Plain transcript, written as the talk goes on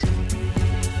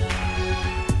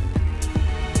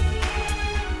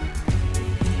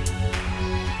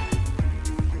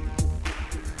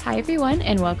Hi, everyone,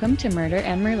 and welcome to Murder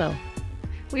and Merlot.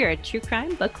 We are a true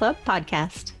crime book club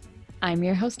podcast. I'm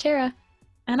your host, Tara.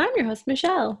 And I'm your host,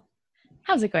 Michelle.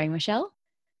 How's it going, Michelle?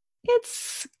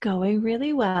 It's going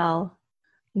really well.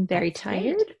 I'm very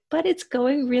tired, but it's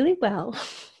going really well.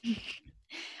 I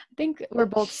think we're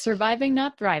both surviving,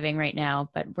 not thriving right now,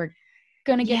 but we're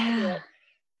going to get through it.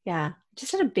 Yeah.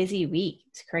 Just had a busy week.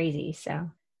 It's crazy,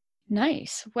 so.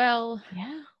 Nice. Well,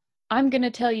 yeah. I'm going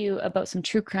to tell you about some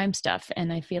true crime stuff,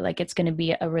 and I feel like it's going to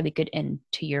be a really good end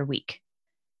to your week.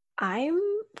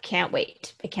 Can't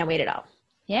wait. I can't wait at all.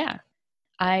 Yeah.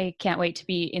 I can't wait to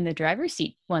be in the driver's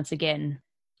seat once again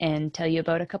and tell you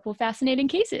about a couple of fascinating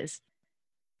cases.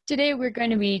 Today, we're going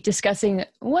to be discussing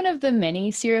one of the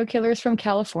many serial killers from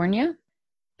California.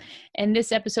 In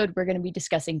this episode, we're going to be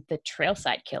discussing the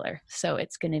Trailside Killer, so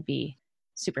it's going to be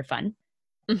super fun.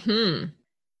 Mm-hmm.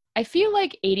 I feel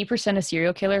like 80% of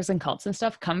serial killers and cults and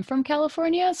stuff come from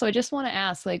California, so I just want to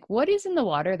ask, what is in the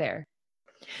water there?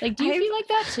 Do you feel like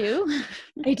that too?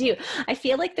 I do. I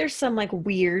feel like there's some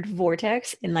weird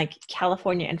vortex in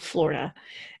California and Florida.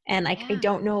 And I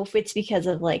don't know if it's because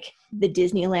of the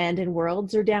Disneyland and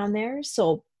worlds are down there,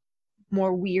 so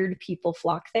more weird people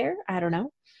flock there. I don't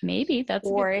know. Maybe that's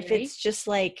or if it's just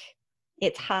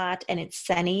it's hot and it's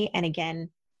sunny, and again,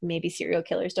 maybe serial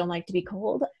killers don't like to be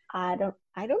cold. I don't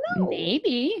know.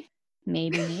 Maybe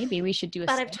we should do a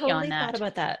study I've totally on that. thought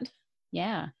about that.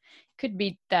 Yeah. Could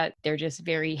be that they're just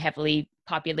very heavily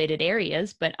populated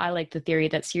areas, but I like the theory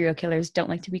that serial killers don't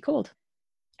like to be cold.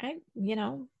 But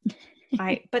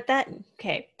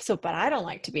I don't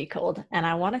like to be cold, and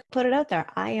I want to put it out there.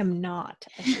 I am not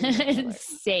a serial killer.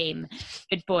 Same.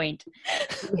 Good point.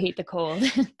 You hate the cold.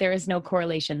 There is no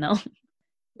correlation though.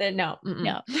 No.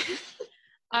 No.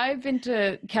 I've been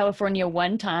to California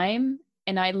one time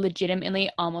and I legitimately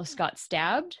almost got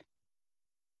stabbed.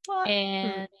 What?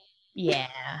 And yeah.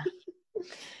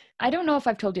 I don't know if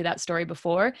I've told you that story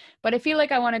before, but I feel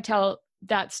like I want to tell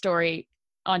that story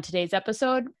on today's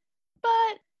episode. But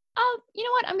you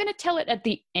know what? I'm going to tell it at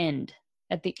the end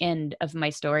of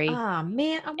my story. Oh,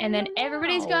 man. And then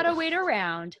everybody's got to wait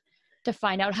around to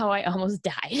find out how I almost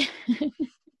died.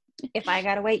 If I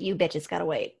got to wait, you bitches got to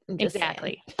wait.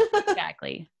 Exactly.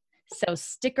 Exactly. So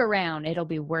stick around. It'll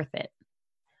be worth it.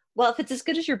 Well, if it's as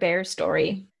good as your bear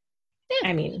story, yeah.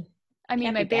 I mean,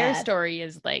 my bear story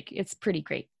is it's pretty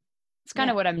great. It's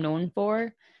kind of what I'm known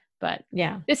for. But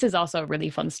yeah, this is also a really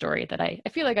fun story that I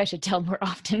feel like I should tell more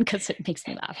often because it makes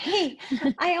me laugh. Hey,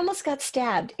 I almost got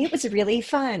stabbed. It was really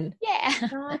fun. Yeah.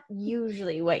 Not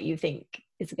usually what you think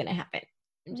is going to happen.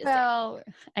 Well,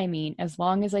 as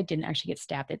long as I didn't actually get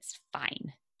stabbed, it's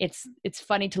fine. It's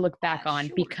funny to look back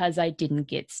on because I didn't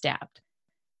get stabbed.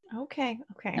 Okay.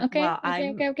 Well,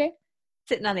 okay.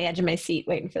 Sitting on the edge of my seat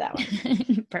waiting for that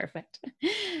one. Perfect.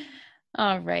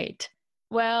 All right.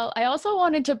 Well, I also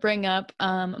wanted to bring up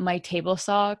my table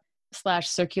saw /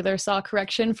 circular saw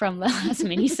correction from the last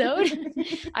mini-sode.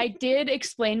 I did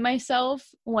explain myself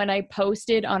when I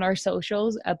posted on our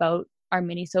socials about our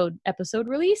mini-sode episode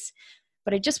release,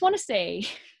 but I just want to say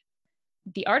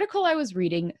the article I was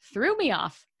reading threw me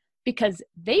off because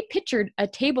they pictured a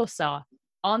table saw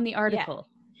on the article.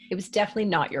 Yeah. It was definitely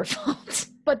not your fault.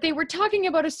 But they were talking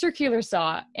about a circular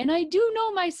saw, and I do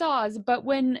know my saws, but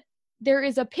when there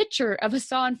is a picture of a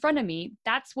saw in front of me,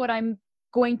 that's what I'm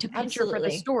going to picture for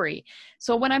the story.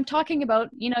 So when I'm talking about,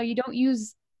 you don't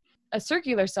use a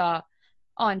circular saw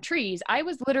on trees, I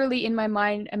was literally in my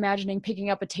mind imagining picking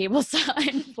up a table saw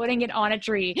and putting it on a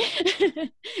tree.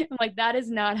 I'm like, that is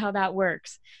not how that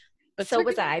works. But so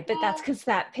was I, but that's because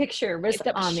that picture was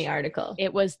on the article.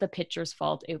 It was the picture's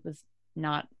fault. It was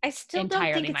not entirely my fault. I still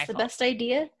don't think it's the best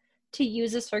idea to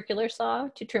use a circular saw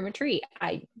to trim a tree.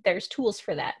 There's tools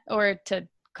for that. Or to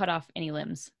cut off any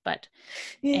limbs. But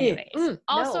anyways.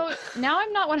 Also, now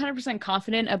I'm not 100%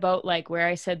 confident about where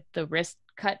I said the wrist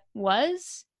cut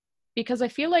was, because I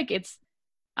feel like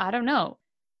I don't know.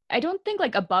 I don't think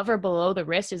above or below the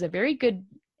wrist is a very good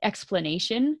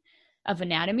explanation of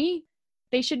anatomy.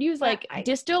 They should use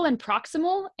distal and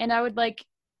proximal, and I would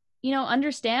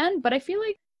understand, but I feel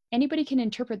like anybody can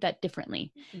interpret that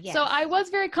differently. Yes. So I was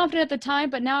very confident at the time,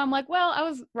 but now I'm well, I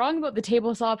was wrong about the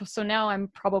table saw, so now I'm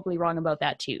probably wrong about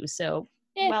that too. So,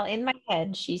 Well, in my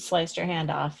head, she sliced her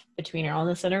hand off between her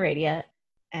ulna and her radius.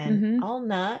 And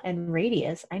ulna and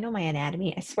radius, I know my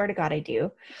anatomy. I swear to God, I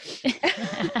do.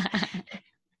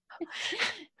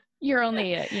 You're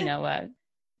only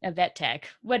a vet tech.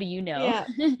 What do you know? Yeah.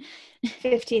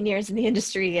 15 years in the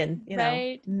industry and,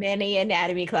 right? Many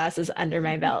anatomy classes under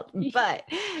my belt, but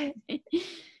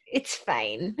it's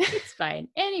fine. It's fine.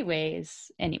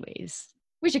 Anyways,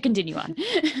 we should continue on.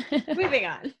 Moving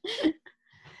on.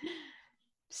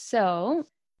 So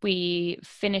we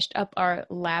finished up our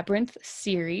Labyrinth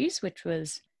series, which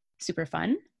was super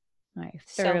fun. I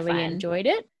thoroughly enjoyed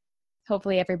it.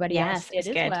 Hopefully everybody else did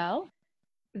as well.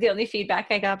 The only feedback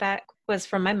I got back was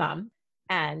from my mom,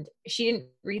 and she didn't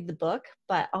read the book,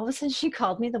 but all of a sudden she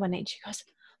called me the one night and she goes,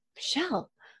 Michelle.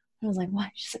 I was like, what?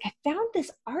 She's like, I found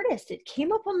this artist. It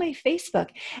came up on my Facebook,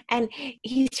 and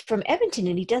he's from Edmonton,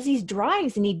 and he does these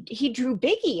drawings, and he drew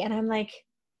Biggie. And I'm like,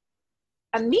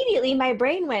 immediately my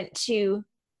brain went to,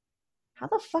 how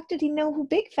the fuck did he know who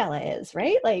Big Fella is,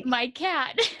 right? Like my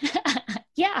cat.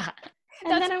 Yeah.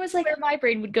 And then I was like, where my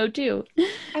brain would go too.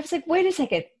 I was like, wait a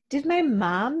second. Did my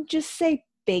mom just say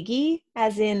Biggie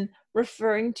as in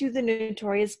referring to the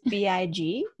Notorious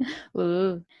B.I.G.?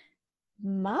 Ooh.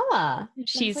 Mama.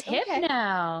 She's like, hip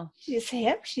now. She's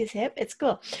hip. It's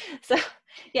cool. So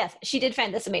yes, she did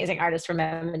find this amazing artist from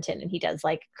Edmonton, and he does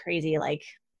like crazy like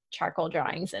charcoal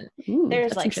drawings, and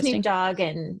there's like Snoop Dogg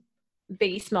and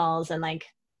Biggie Smalls, and like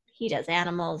he does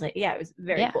animals. Yeah, it was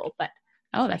very cool. But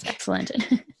oh, that's excellent.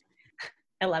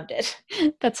 I loved it.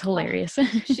 That's hilarious.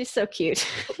 She's so cute.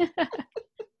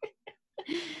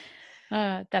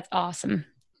 That's awesome.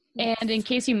 And in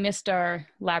case you missed our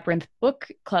Labyrinth book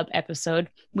club episode,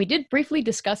 we did briefly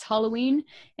discuss Halloween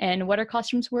and what our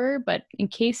costumes were, but in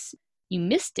case you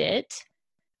missed it,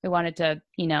 we wanted to,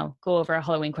 go over our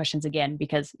Halloween questions again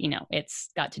because, it's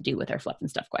got to do with our fluff and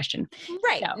stuff question.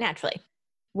 Right, so, naturally.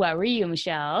 What were you,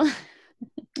 Michelle?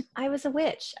 I was a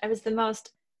witch. I was the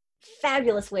most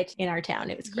fabulous witch in our town.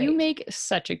 It was great. You make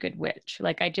such a good witch.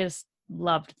 Like, I just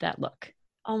loved that look.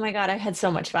 Oh my God, I had so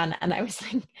much fun. And I was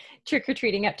like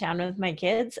trick-or-treating uptown with my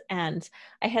kids. And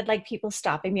I had like people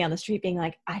stopping me on the street being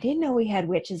like, I didn't know we had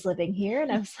witches living here.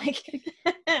 And I was like,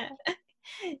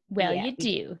 well, you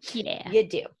do. Yeah. You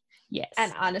do. Yes.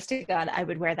 And honest to God, I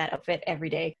would wear that outfit every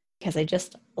day because I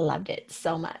just loved it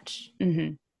so much.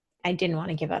 Mm-hmm. I didn't want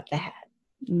to give up the hat.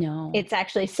 No. It's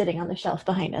actually sitting on the shelf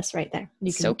behind us right there.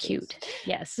 So cute.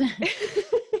 Yes.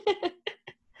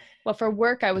 Well, for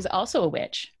work, I was also a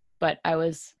witch. But I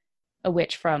was a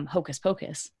witch from Hocus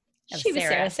Pocus. She was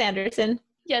Sarah Sanderson.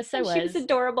 Yes, I was. She was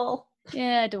adorable. Yeah,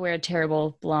 I had to wear a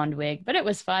terrible blonde wig, but it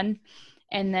was fun.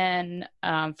 And then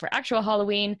for actual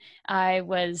Halloween, I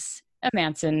was a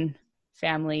Manson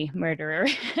family murderer.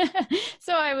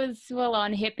 So I was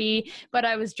full-on hippie, but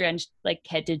I was drenched like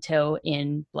head to toe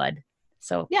in blood.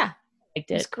 So yeah, I liked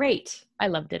it. It's great. I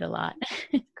loved it a lot.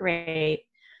 Great.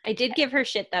 I did give her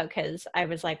shit though, because I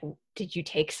was like, did you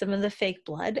take some of the fake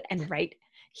blood and write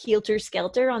Helter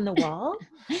Skelter on the wall?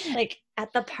 Like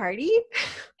at the party?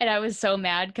 And I was so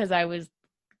mad because I was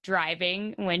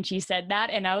driving when she said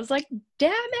that. And I was like,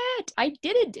 damn it, I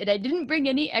didn't. And I didn't bring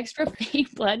any extra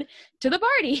fake blood to the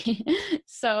party.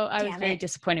 So I was very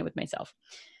disappointed with myself.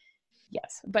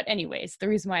 Yes. But anyways, the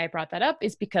reason why I brought that up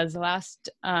is because the last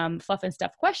fluff and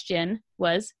stuff question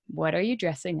was, what are you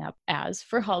dressing up as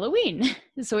for Halloween?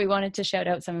 So we wanted to shout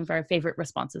out some of our favorite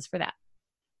responses for that.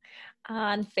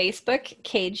 On Facebook,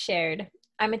 Cade shared,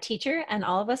 I'm a teacher and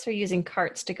all of us are using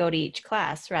carts to go to each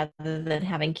class rather than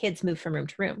having kids move from room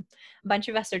to room. A bunch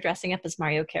of us are dressing up as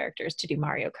Mario characters to do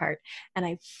Mario Kart. And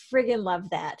I friggin' love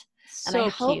that.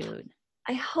 So cute.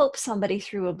 I hope somebody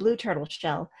threw a blue turtle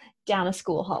shell down a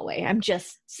school hallway. I'm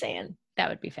just saying. That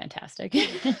would be fantastic.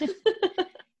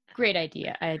 Great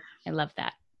idea. I love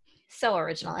that. So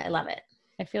original. I love it.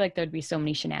 I feel like there would be so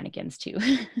many shenanigans too.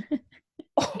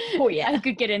 Oh yeah. I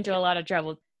could get into a lot of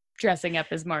trouble dressing up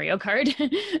as Mario Kart.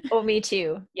 Oh, me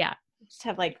too. Yeah. Just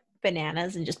have like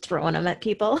bananas and just throwing them at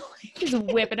people. Just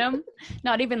whipping them.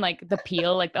 Not even like the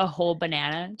peel, like the whole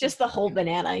banana. Just the whole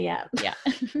banana. Yeah. Yeah.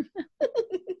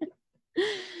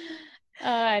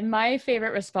 And my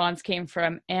favorite response came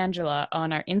from Angela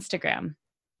on our Instagram.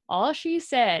 All she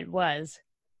said was,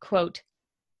 quote,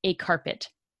 a carpet,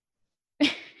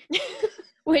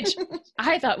 which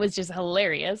I thought was just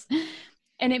hilarious.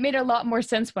 And it made a lot more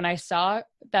sense when I saw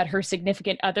that her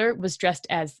significant other was dressed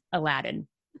as Aladdin.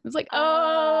 I was like,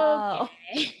 oh.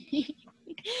 Okay.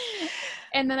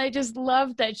 And then I just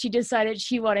loved that she decided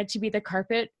she wanted to be the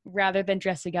carpet rather than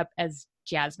dressing up as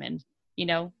Jasmine.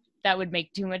 That would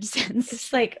make too much sense.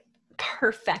 It's like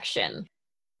perfection.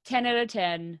 10 out of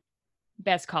 10,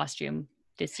 best costume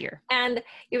this year. And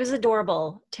it was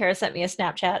adorable. Tara sent me a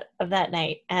Snapchat of that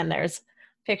night, and there's a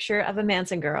picture of a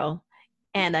Manson girl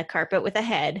and a carpet with a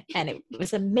head, and it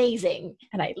was amazing,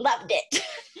 and I loved it.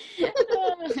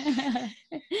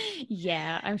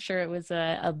 Yeah, I'm sure it was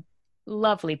a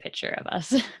lovely picture of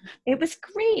us. It was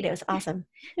great. It was awesome.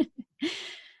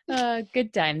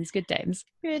 Good times. Good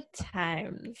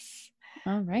times.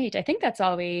 All right. I think that's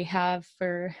all we have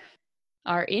for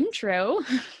our intro.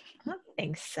 I don't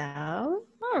think so.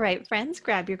 All right, friends,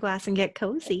 grab your glass and get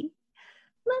cozy.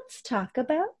 Let's talk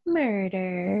about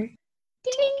murder.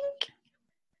 Tink.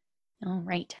 All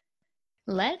right.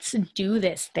 Let's do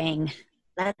this thing.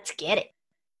 Let's get it.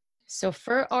 So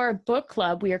for our book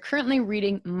club, we are currently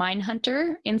reading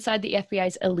Mindhunter Inside the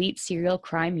FBI's Elite Serial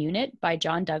Crime Unit by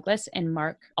John Douglas and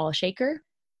Mark Alshaker.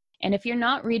 And if you're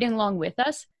not reading along with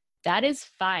us, that is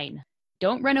fine.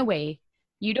 Don't run away.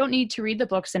 You don't need to read the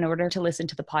books in order to listen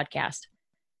to the podcast.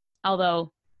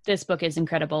 Although this book is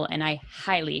incredible and I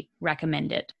highly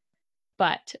recommend it.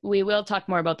 But we will talk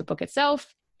more about the book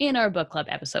itself in our book club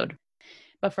episode.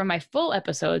 But for my full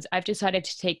episodes, I've decided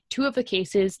to take 2 of the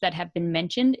cases that have been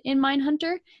mentioned in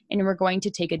Mindhunter, and we're going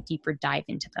to take a deeper dive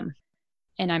into them.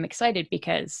 And I'm excited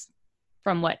because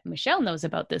from what Michelle knows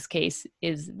about this case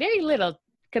is very little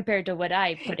compared to what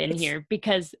I put in here,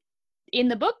 because in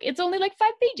the book, it's only like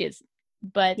 5 pages.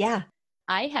 But yeah,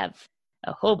 I have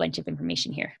a whole bunch of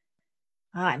information here.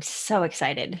 Oh, I'm so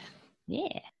excited.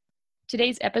 Yeah.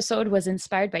 Today's episode was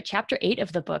inspired by Chapter 8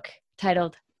 of the book,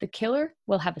 titled The Killer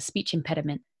Will Have a Speech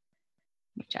Impediment,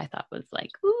 which I thought was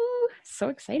like, ooh, so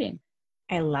exciting.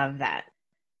 I love that.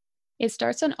 It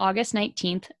starts on August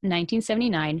 19th,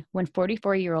 1979, when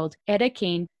 44-year-old Etta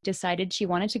Kane decided she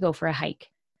wanted to go for a hike.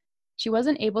 She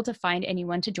wasn't able to find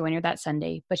anyone to join her that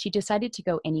Sunday, but she decided to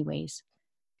go anyways.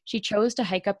 She chose to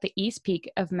hike up the east peak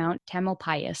of Mount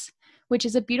Tamalpais, which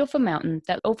is a beautiful mountain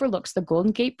that overlooks the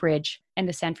Golden Gate Bridge and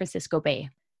the San Francisco Bay.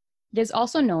 It is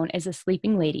also known as the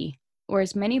Sleeping Lady, or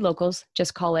as many locals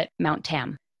just call it Mount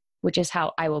Tam, which is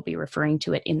how I will be referring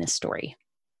to it in this story.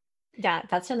 Yeah,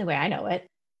 that's the only way I know it.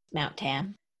 Mount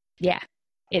Tam. Yeah,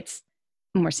 it's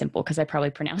more simple because I probably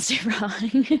pronounced it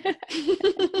wrong.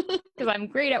 Because I'm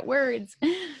great at words.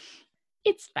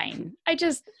 It's fine. I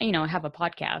just, have a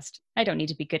podcast. I don't need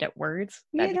to be good at words.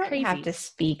 That'd you don't have to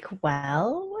speak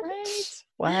well.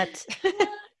 What?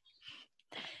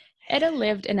 Etta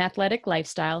lived an athletic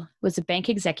lifestyle, was a bank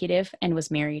executive, and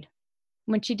was married.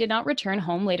 When she did not return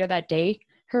home later that day,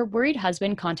 her worried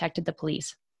husband contacted the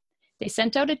police. They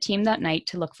sent out a team that night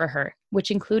to look for her,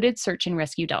 which included search and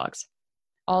rescue dogs.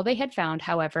 All they had found,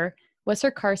 however, was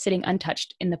her car sitting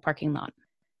untouched in the parking lot.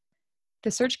 The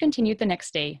search continued the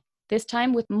next day, this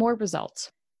time with more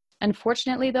results.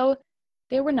 Unfortunately, though,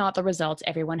 they were not the results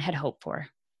everyone had hoped for.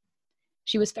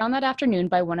 She was found that afternoon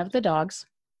by one of the dogs,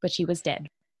 but she was dead.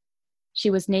 She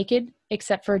was naked,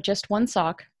 except for just one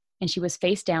sock, and she was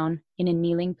face down in a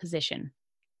kneeling position.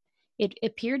 It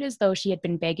appeared as though she had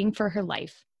been begging for her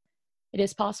life. It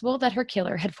is possible that her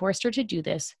killer had forced her to do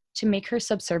this to make her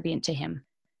subservient to him.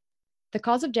 The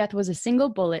cause of death was a single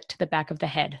bullet to the back of the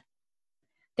head.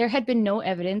 There had been no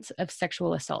evidence of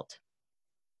sexual assault.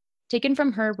 Taken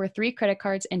from her were 3 credit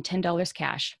cards and $10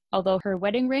 cash, although her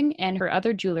wedding ring and her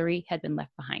other jewelry had been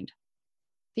left behind.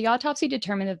 The autopsy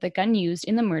determined that the gun used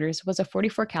in the murders was a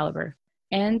 .44 caliber,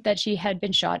 and that she had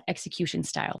been shot execution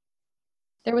style.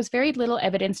 There was very little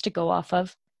evidence to go off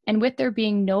of, and with there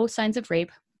being no signs of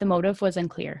rape, the motive was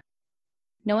unclear.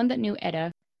 No one that knew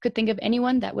Etta could think of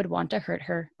anyone that would want to hurt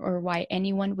her or why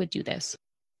anyone would do this.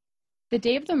 The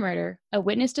day of the murder, a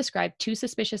witness described 2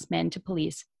 suspicious men to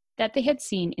police that they had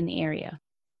seen in the area.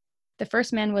 The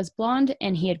first man was blonde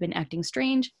and he had been acting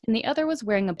strange, and the other was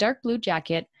wearing a dark blue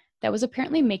jacket that was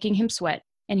apparently making him sweat,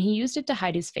 and he used it to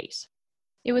hide his face.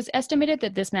 It was estimated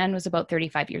that this man was about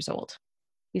 35 years old.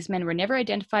 These men were never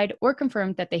identified or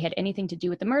confirmed that they had anything to do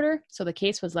with the murder, so the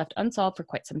case was left unsolved for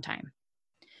quite some time.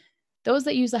 Those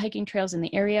that used the hiking trails in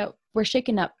the area were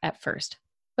shaken up at first,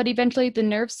 but eventually the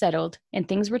nerves settled and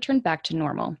things returned back to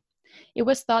normal. It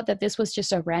was thought that this was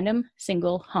just a random,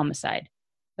 single homicide,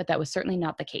 but that was certainly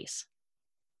not the case.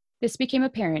 This became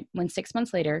apparent when 6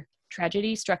 months later,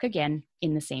 tragedy struck again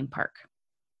in the same park.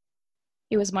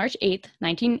 It was March 8,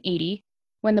 1980,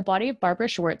 when the body of Barbara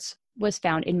Schwartz was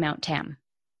found in Mount Tam.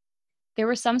 There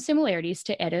were some similarities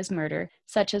to Etta's murder,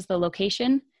 such as the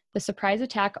location, the surprise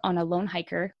attack on a lone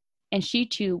hiker, and she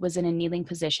too was in a kneeling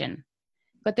position.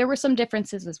 But there were some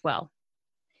differences as well.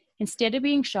 Instead of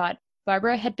being shot,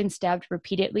 Barbara had been stabbed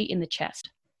repeatedly in the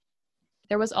chest.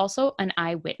 There was also an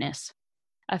eyewitness.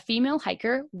 A female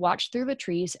hiker watched through the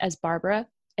trees as Barbara,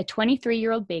 a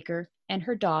 23-year-old baker, and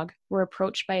her dog were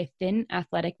approached by a thin,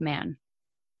 athletic man.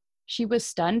 She was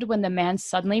stunned when the man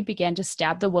suddenly began to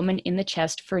stab the woman in the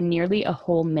chest for nearly a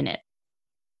whole minute.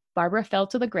 Barbara fell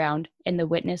to the ground, and the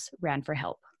witness ran for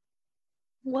help.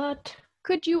 What?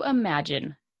 Could you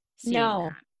imagine seeing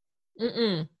No. that?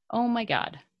 Mm-mm. Oh my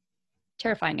God.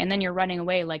 Terrifying. And then you're running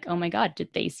away like, oh my God,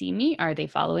 did they see me? Are they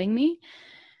following me?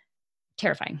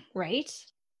 Terrifying. Right?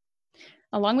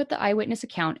 Along with the eyewitness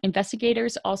account,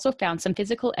 investigators also found some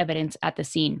physical evidence at the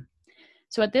scene.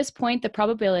 So at this point, the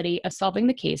probability of solving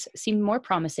the case seemed more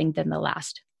promising than the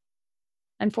last.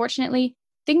 Unfortunately,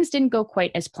 things didn't go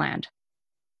quite as planned.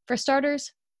 For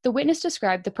starters, the witness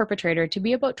described the perpetrator to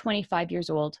be about 25 years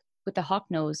old, with a hawk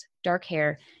nose, dark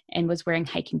hair, and was wearing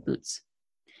hiking boots.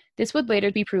 This would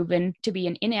later be proven to be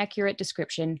an inaccurate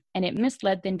description, and it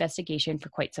misled the investigation for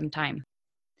quite some time.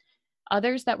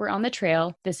 Others that were on the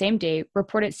trail the same day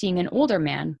reported seeing an older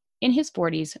man, in his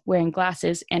 40s, wearing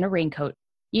glasses and a raincoat,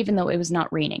 even though it was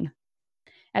not raining.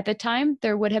 At the time,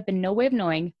 there would have been no way of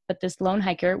knowing, but this lone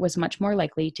hiker was much more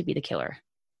likely to be the killer.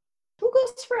 Who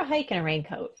goes for a hike in a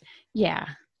raincoat? Yeah,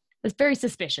 it's very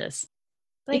suspicious.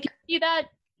 Like, if you see that,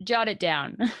 jot it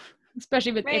down,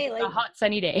 especially with right, a hot,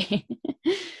 sunny day.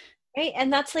 Right,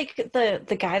 and that's like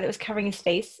the guy that was covering his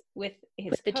face with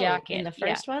the jacket in the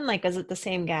first one. Like, is it the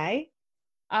same guy?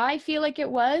 I feel like it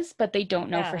was, but they don't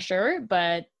know for sure.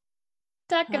 But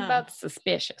talk about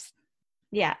suspicious.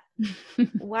 Yeah.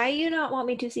 Why you not want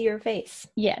me to see your face?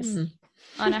 Yes,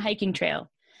 on a hiking trail.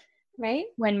 Right?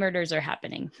 When murders are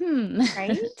happening.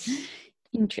 Right?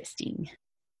 Interesting.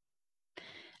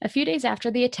 A few days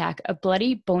after the attack, a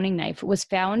bloody boning knife was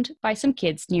found by some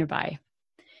kids nearby.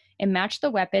 It matched the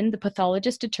weapon the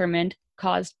pathologist determined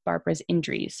caused Barbara's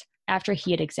injuries after he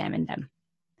had examined them.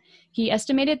 He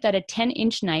estimated that a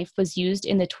 10-inch knife was used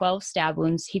in the 12 stab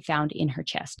wounds he found in her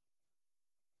chest.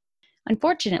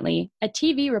 Unfortunately, a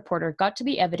TV reporter got to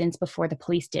the evidence before the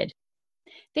police did.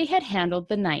 They had handled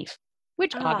the knife,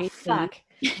 which obviously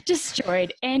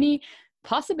destroyed any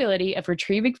possibility of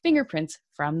retrieving fingerprints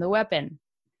from the weapon.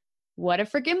 What a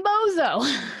freaking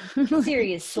bozo!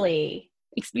 Seriously.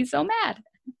 Makes me so mad.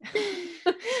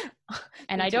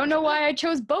 And I don't know why I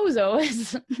chose bozo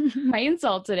as my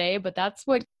insult today, but that's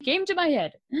what came to my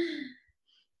head.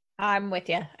 I'm with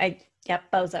you. Yep,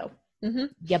 bozo.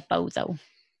 Yep, bozo.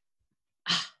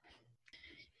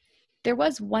 There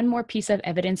was one more piece of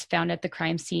evidence found at the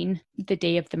crime scene the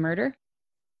day of the murder,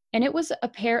 and it was a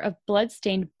pair of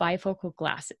blood-stained bifocal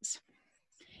glasses.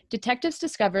 Detectives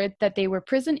discovered that they were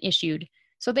prison-issued,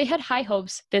 so they had high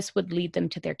hopes this would lead them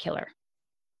to their killer.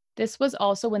 This was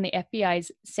also when the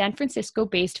FBI's San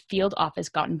Francisco-based field office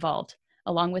got involved,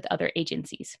 along with other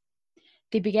agencies.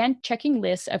 They began checking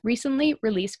lists of recently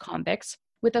released convicts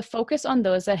with a focus on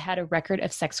those that had a record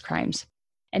of sex crimes,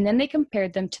 and then they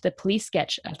compared them to the police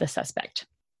sketch of the suspect.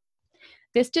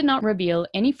 This did not reveal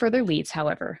any further leads,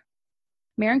 however.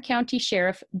 Marin County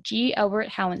Sheriff G. Albert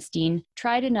Hauenstein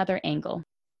tried another angle.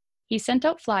 He sent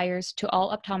out flyers to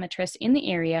all optometrists in the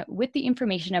area with the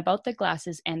information about the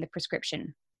glasses and the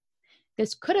prescription.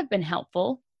 This could have been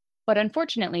helpful, but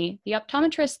unfortunately, the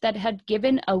optometrist that had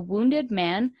given a wounded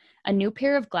man a new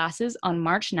pair of glasses on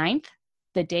March 9th,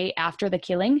 the day after the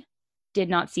killing, did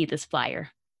not see this flyer.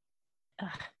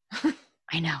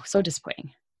 I know, so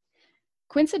disappointing.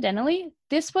 Coincidentally,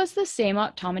 this was the same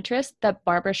optometrist that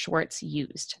Barbara Schwartz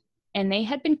used, and they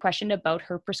had been questioned about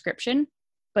her prescription,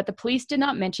 but the police did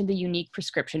not mention the unique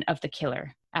prescription of the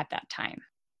killer at that time.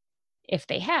 If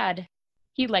they had,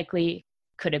 he likely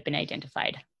could have been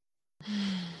identified.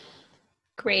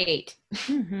 Great.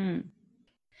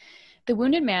 The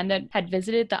wounded man that had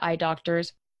visited the eye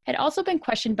doctors had also been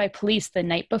questioned by police the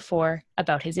night before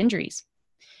about his injuries.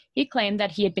 He claimed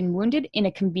that he had been wounded in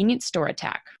a convenience store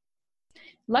attack.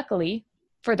 Luckily,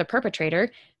 for the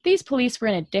perpetrator, these police were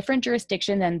in a different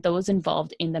jurisdiction than those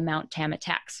involved in the Mount Tam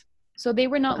attacks. So they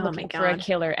were not looking for a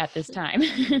killer at this time.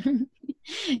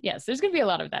 Yes, there's going to be a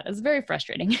lot of that. It's very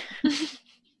frustrating.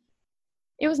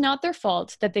 It was not their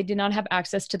fault that they did not have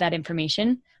access to that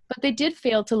information, but they did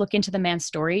fail to look into the man's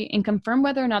story and confirm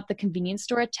whether or not the convenience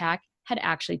store attack had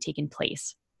actually taken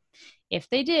place. If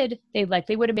they did, they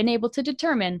likely would have been able to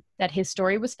determine that his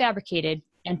story was fabricated,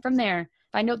 and from there,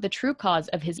 find out the true cause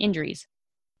of his injuries.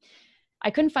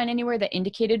 I couldn't find anywhere that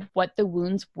indicated what the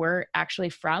wounds were actually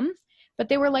from, but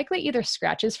they were likely either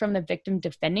scratches from the victim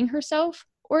defending herself,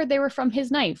 or they were from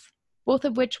his knife, both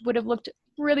of which would have looked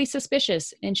really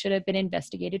suspicious and should have been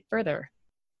investigated further.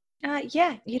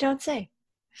 Yeah, you don't say.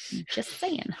 Just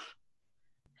saying.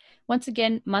 Once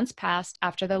again, months passed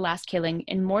after the last killing,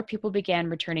 and more people began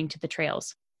returning to the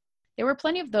trails. There were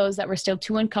plenty of those that were still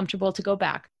too uncomfortable to go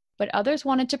back, but others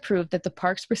wanted to prove that the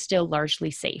parks were still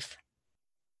largely safe.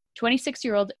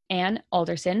 26-year-old Ann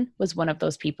Alderson was one of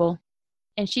those people,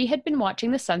 and she had been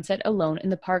watching the sunset alone in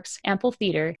the park's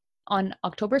amphitheater on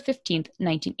October 15th,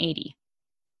 1980.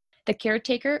 The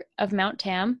caretaker of Mount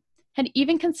Tam had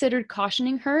even considered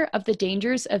cautioning her of the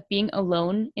dangers of being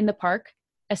alone in the park,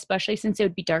 especially since it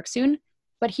would be dark soon,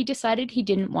 but he decided he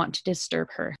didn't want to disturb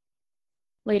her.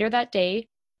 Later that day,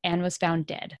 Anne was found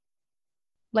dead.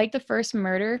 Like the first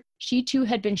murder, she too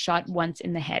had been shot once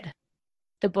in the head.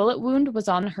 The bullet wound was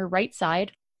on her right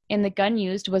side, and the gun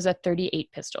used was a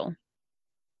 .38 pistol.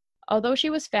 Although she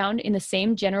was found in the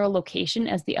same general location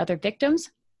as the other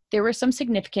victims, there were some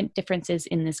significant differences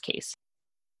in this case.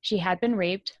 She had been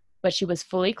raped, but she was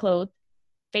fully clothed,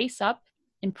 face up,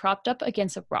 and propped up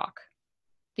against a rock.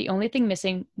 The only thing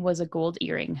missing was a gold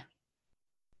earring.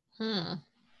 It's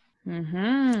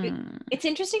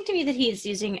interesting to me that he's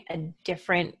using a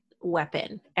different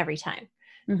weapon every time.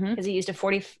 Because he used a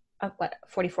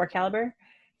 44 caliber?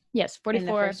 Yes,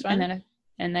 44,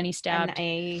 and then he stabbed.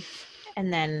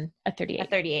 And then a 38. A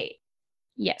 38.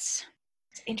 Yes.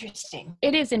 It's interesting.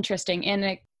 It is interesting.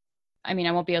 And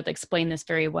I won't be able to explain this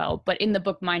very well, but in the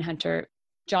book Mindhunter,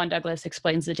 John Douglas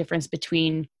explains the difference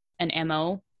between an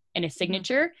MO and a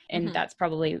signature. And that's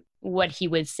probably what he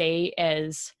would say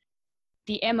as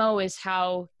the MO is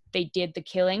how they did the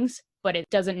killings, but it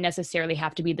doesn't necessarily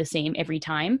have to be the same every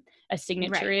time. A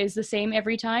signature is the same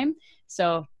every time.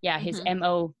 So yeah, his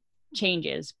MO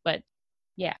changes, but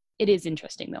yeah, it is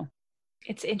interesting though.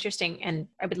 It's interesting, and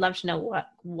I would love to know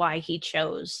why he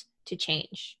chose to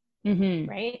change.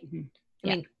 Right? I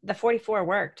mean, the 44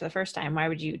 worked the first time. Why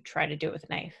would you try to do it with a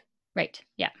knife? Right.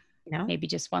 Yeah. You know? Maybe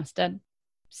just wants to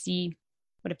see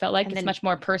what it felt like. It's much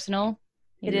more personal.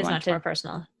 It is much more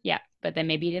personal. Yeah. But then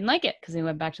maybe he didn't like it because he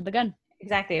went back to the gun.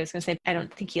 Exactly. I was going to say, I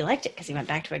don't think he liked it because he went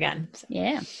back to a gun. So.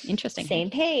 Yeah. Interesting.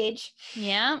 Same page.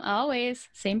 Yeah. Always.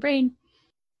 Same brain.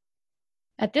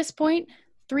 At this point,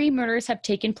 3 murders have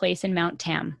taken place in Mount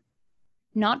Tam.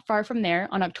 Not far from there,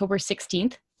 on October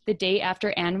 16th, the day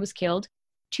after Anne was killed,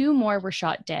 2 more were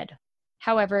shot dead.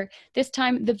 However, this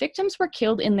time the victims were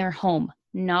killed in their home,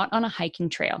 not on a hiking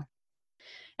trail.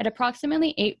 At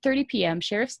approximately 8:30 p.m.,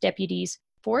 sheriff's deputies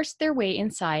forced their way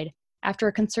inside after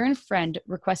a concerned friend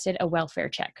requested a welfare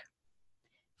check.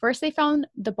 First, they found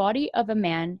the body of a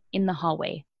man in the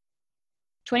hallway.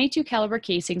 .22 caliber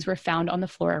casings were found on the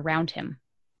floor around him.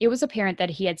 It was apparent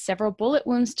that he had several bullet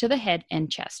wounds to the head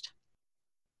and chest.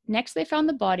 Next, they found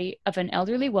the body of an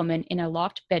elderly woman in a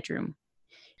locked bedroom.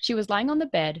 She was lying on the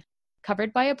bed,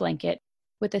 covered by a blanket,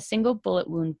 with a single bullet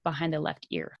wound behind the left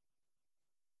ear.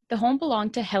 The home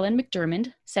belonged to Helen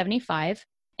McDermott, 75,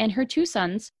 and her 2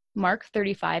 sons, Mark,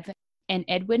 35, and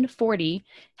Edwin, 40,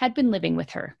 had been living with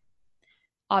her.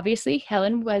 Obviously,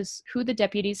 Helen was who the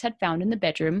deputies had found in the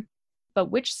bedroom,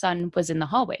 but which son was in the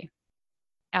hallway?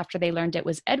 After they learned it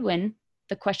was Edwin,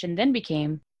 the question then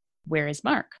became, where is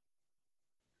Mark?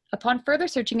 Upon further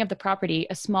searching of the property,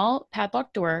 a small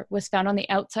padlocked door was found on the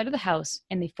outside of the house,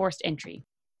 and they forced entry.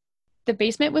 The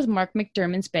basement was Mark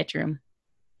McDermott's bedroom.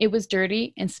 It was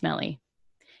dirty and smelly.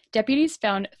 Deputies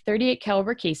found .38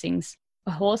 caliber casings,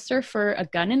 a holster for a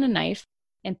gun and a knife,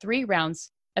 and 3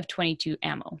 rounds of .22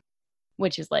 ammo,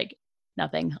 which is like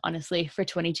nothing, honestly, for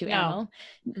 .22 ammo.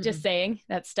 Just saying,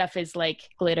 that stuff is like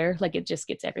glitter, like it just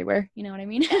gets everywhere. You know what I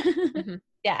mean?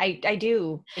 Yeah, I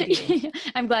do.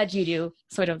 I'm glad you do,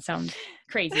 so I don't sound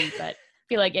crazy, but I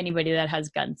feel like anybody that has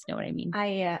guns know what I mean.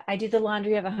 I do the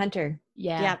laundry of a hunter.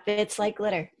 Yeah, it's like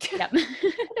glitter. Yep.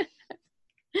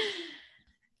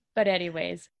 But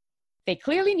anyways, they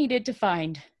clearly needed to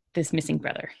find this missing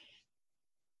brother.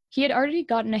 He had already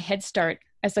gotten a head start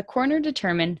as the coroner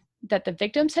determined that the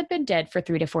victims had been dead for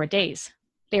 3 to 4 days.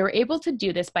 They were able to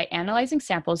do this by analyzing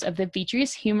samples of the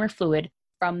vitreous humor fluid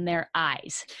from their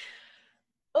eyes.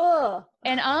 Ugh.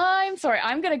 And I'm sorry,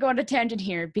 I'm going to go on a tangent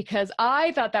here because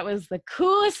I thought that was the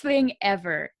coolest thing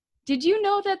ever. Did you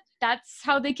know that that's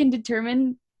how they can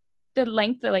determine the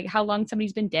length, like how long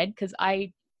somebody's been dead? Because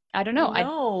I don't know.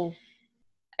 No.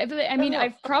 I mean,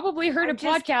 I've probably heard a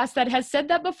podcast that has said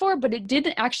that before, but it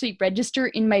didn't actually register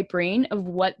in my brain of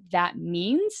what that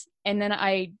means. And then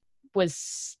I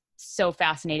was so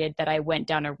fascinated that I went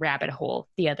down a rabbit hole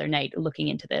the other night looking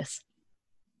into this.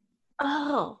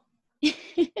 Oh.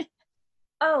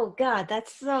 Oh, God,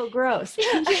 that's so gross.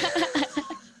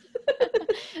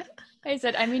 I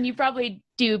said, I mean, you probably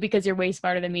do because you're way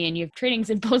smarter than me and you have trainings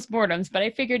in postmortems, but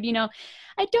I figured,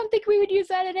 I don't think we would use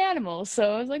that in animals.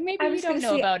 So I was like, maybe we don't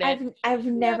know about it. I've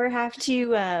never have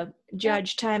to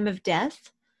judge time of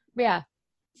death. Yeah.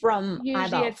 From usually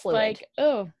eyeball it's fluid. Like,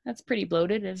 oh, that's pretty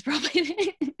bloated. It's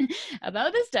probably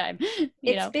about this time.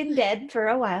 It's been dead for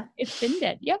a while. It's been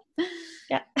dead. Yep.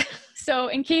 Yeah. So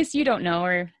in case you don't know,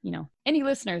 or, any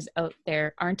listeners out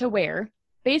there aren't aware,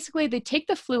 basically they take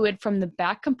the fluid from the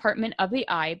back compartment of the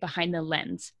eye behind the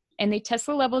lens, and they test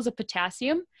the levels of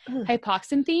potassium,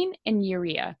 hypoxanthine, and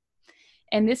urea.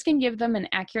 And this can give them an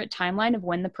accurate timeline of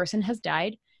when the person has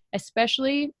died,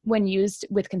 especially when used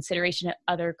with consideration of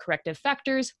other corrective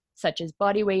factors, such as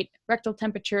body weight, rectal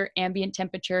temperature, ambient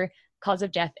temperature, cause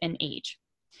of death, and age.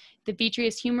 The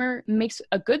vitreous humor makes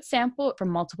a good sample for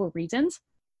multiple reasons.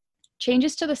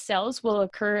 Changes to the cells will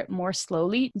occur more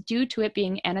slowly due to it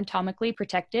being anatomically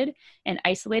protected and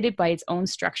isolated by its own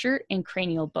structure in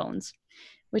cranial bones,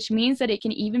 which means that it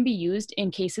can even be used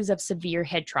in cases of severe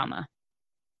head trauma.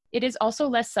 It is also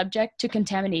less subject to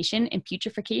contamination and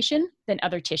putrefaction than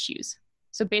other tissues.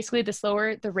 So basically, the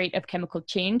slower the rate of chemical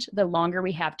change, the longer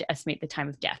we have to estimate the time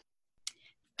of death.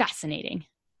 Fascinating.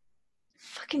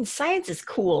 Fucking science is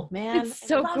cool, man. It's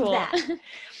so cool.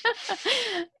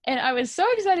 And I was so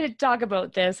excited to talk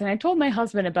about this, and I told my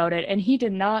husband about it, and he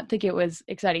did not think it was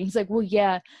exciting. He's like, well,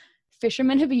 yeah,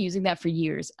 fishermen have been using that for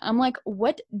years. I'm like,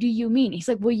 what do you mean? He's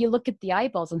like, well, you look at the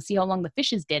eyeballs and see how long the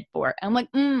fish is dead for. I'm like,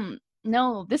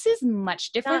 no, this is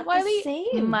much different, Not Wiley. the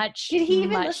same. Much. Did he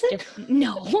even listen?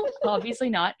 No, obviously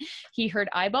not. He heard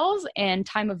eyeballs and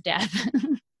time of death.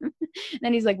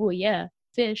 Then he's like, well, yeah,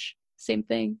 fish, same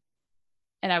thing.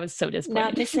 And I was so disappointed.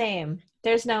 Not the same.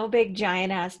 There's no big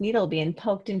giant ass needle being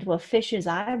poked into a fish's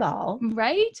eyeball.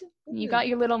 Right? You got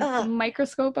your little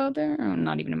microscope out there. Oh,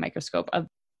 not even a microscope. A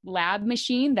lab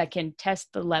machine that can test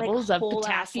the levels of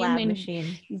potassium. Lab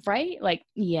machine. Right? Like,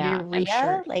 yeah, Urea, I'm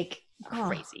sure. Like,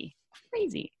 crazy.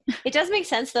 It does make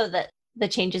sense, though, that the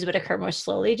changes would occur more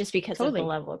slowly just because of the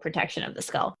level of protection of the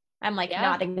skull. I'm like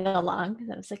nodding along.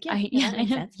 I was like, that makes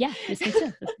sense. Yeah, this makes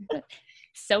sense.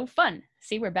 So fun.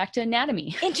 See, we're back to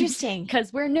anatomy. Interesting.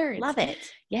 Because we're nerds. Love it.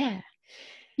 Yeah.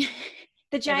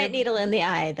 The giant needle in the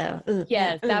eye, though.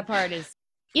 Yes, that part is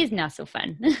not so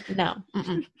fun. No.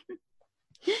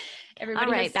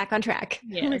 All right, back on track.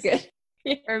 Yes. We're good.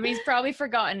 Everybody's probably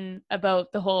forgotten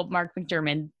about the whole Mark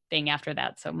McDermott thing after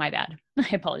that, so my bad. I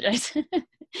apologize.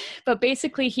 But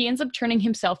basically, he ends up turning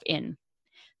himself in.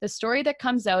 The story that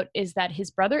comes out is that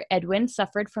his brother Edwin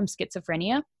suffered from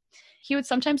schizophrenia. He would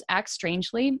sometimes act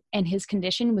strangely, and his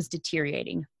condition was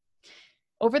deteriorating.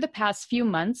 Over the past few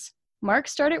months, Mark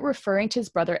started referring to his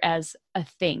brother as a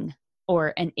thing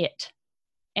or an it.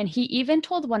 And he even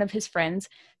told one of his friends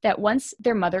that once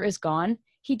their mother is gone,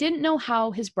 he didn't know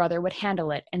how his brother would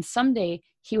handle it, and someday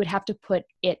he would have to put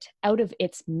it out of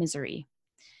its misery,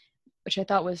 which I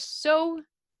thought was so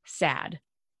sad.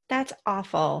 That's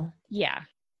awful. Yeah.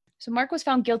 So Mark was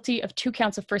found guilty of 2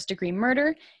 counts of first-degree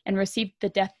murder and received the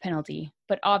death penalty.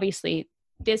 But obviously,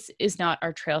 this is not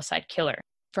our trailside killer,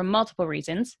 for multiple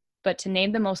reasons. But to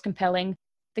name the most compelling,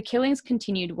 the killings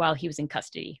continued while he was in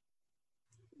custody.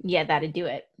 Yeah, that'd do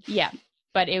it. Yeah,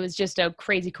 but it was just a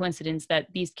crazy coincidence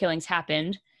that these killings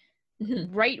happened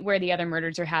right where the other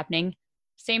murders are happening.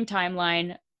 Same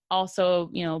timeline.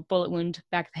 Also, bullet wound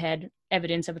back of the head,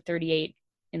 evidence of a .38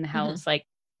 in the house. Like,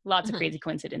 lots of crazy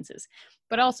coincidences.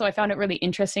 But also, I found it really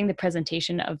interesting, the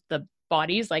presentation of the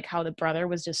bodies, like how the brother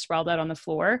was just sprawled out on the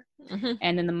floor.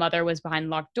 And then the mother was behind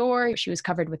locked door. She was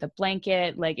covered with a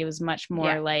blanket. Like, it was much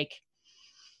more like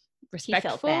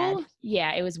respectful. He felt bad.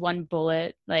 Yeah, it was one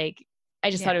bullet. Like,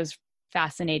 I just thought it was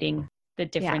fascinating, the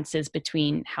differences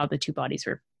between how the 2 bodies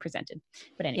were presented.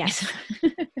 But anyways.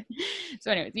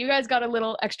 So anyways, you guys got a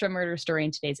little extra murder story in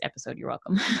today's episode. You're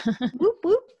welcome. Whoop,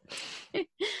 whoop.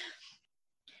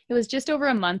 It was just over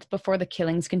a month before the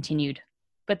killings continued,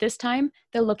 but this time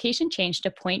the location changed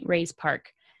to Point Reyes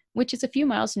Park, which is a few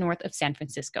miles north of San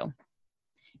Francisco.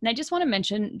 And I just want to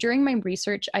mention, during my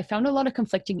research, I found a lot of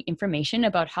conflicting information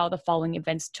about how the following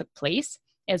events took place,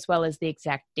 as well as the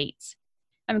exact dates.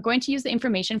 I'm going to use the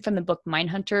information from the book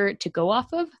Mindhunter to go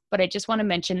off of, but I just want to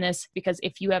mention this because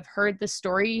if you have heard the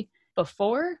story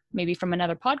before, maybe from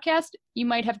another podcast, you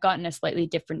might have gotten a slightly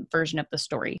different version of the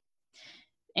story.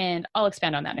 And I'll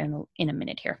expand on that in a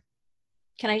minute here.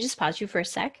 Can I just pause you for a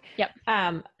sec? Yep.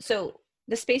 So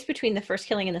the space between the first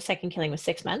killing and the second killing was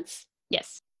 6 months?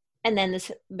 Yes. And then this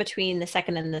between the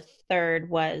second and the third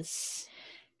was?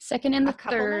 Second and the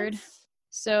third. Months?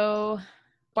 So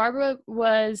Barbara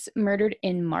was murdered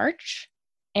in March,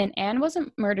 and Anne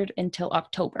wasn't murdered until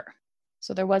October.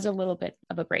 So there was a little bit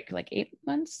of a break, like 8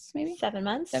 months, maybe? 7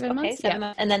 months? 7 months? Okay, 7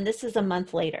 months. And then this is a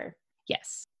month later.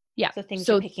 Yes. Yeah. So things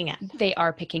are picking up. They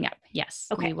are picking up. Yes.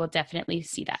 Okay. We will definitely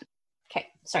see that. Okay.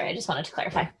 Sorry, I just wanted to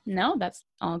clarify. No, that's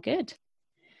all good.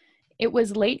 It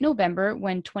was late November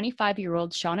when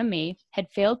 25-year-old Shauna May had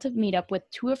failed to meet up with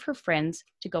 2 of her friends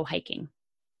to go hiking.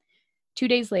 2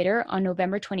 days later, on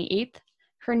November 28th,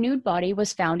 her nude body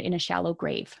was found in a shallow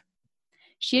grave.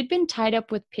 She had been tied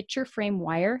up with picture frame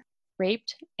wire,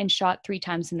 raped, and shot 3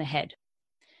 times in the head.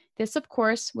 This, of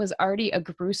course, was already a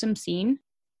gruesome scene,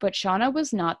 but Shauna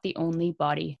was not the only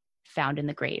body found in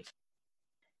the grave.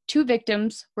 2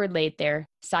 victims were laid there,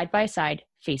 side by side,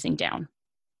 facing down.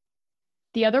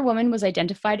 The other woman was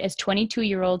identified as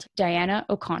 22-year-old Diana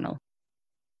O'Connell.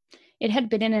 It had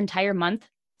been an entire month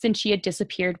since she had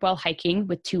disappeared while hiking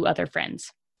with 2 other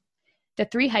friends. The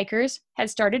 3 hikers had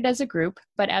started as a group,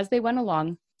 but as they went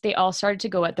along, they all started to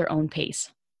go at their own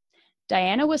pace.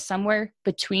 Diana was somewhere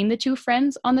between the 2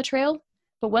 friends on the trail,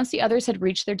 but once the others had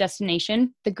reached their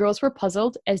destination, the girls were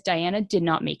puzzled as Diana did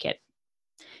not make it.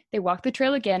 They walked the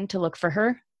trail again to look for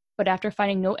her, but after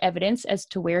finding no evidence as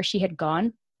to where she had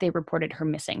gone, they reported her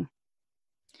missing.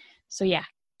 So yeah,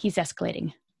 he's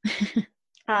escalating.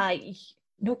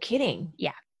 No kidding.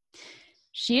 Yeah.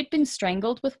 She had been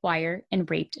strangled with wire and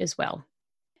raped as well.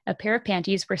 A pair of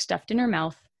panties were stuffed in her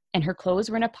mouth, and her clothes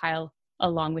were in a pile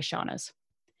along with Shauna's.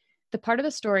 The part of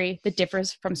the story that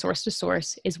differs from source to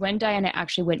source is when Diana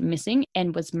actually went missing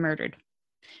and was murdered.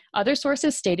 Other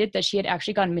sources stated that she had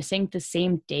actually gone missing the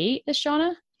same day as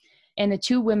Shauna, and the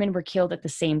 2 women were killed at the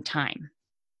same time.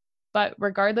 But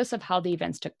regardless of how the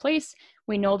events took place,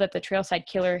 we know that the trailside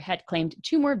killer had claimed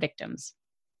 2 more victims.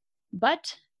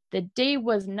 But the day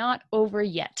was not over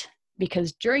yet,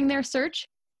 because during their search,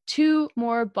 2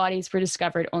 more bodies were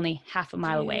discovered only half a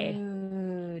mile away.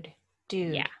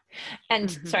 Dude. Yeah.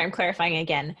 And sorry, I'm clarifying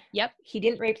again. Yep. He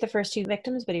didn't rape the first 2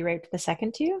 victims, but he raped the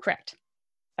second 2? Correct.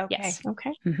 Okay. Yes.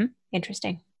 Okay.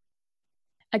 Interesting.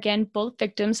 Again, both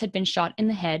victims had been shot in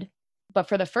the head, but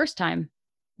for the first time,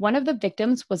 one of the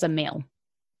victims was a male.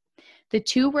 The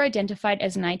 2 were identified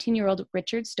as 19-year-old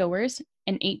Richard Stowers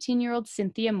and 18-year-old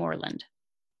Cynthia Moreland.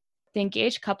 The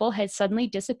engaged couple had suddenly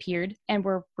disappeared and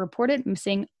were reported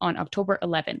missing on October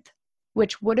 11th,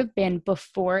 which would have been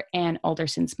before Ann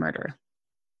Alderson's murder.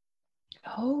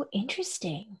 Oh,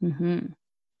 interesting.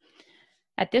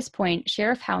 At this point,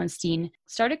 Sheriff Hallenstein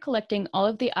started collecting all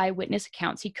of the eyewitness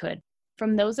accounts he could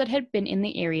from those that had been in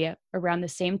the area around the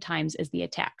same times as the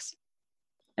attacks.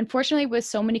 Unfortunately, with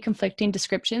so many conflicting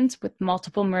descriptions with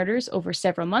multiple murders over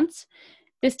several months,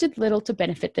 this did little to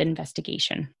benefit the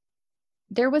investigation.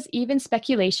 There was even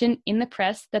speculation in the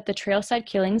press that the trailside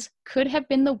killings could have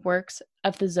been the works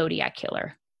of the Zodiac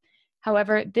Killer.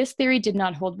 However, this theory did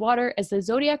not hold water, as the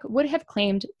Zodiac would have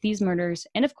claimed these murders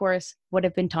and, of course, would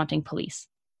have been taunting police.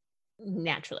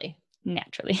 Naturally.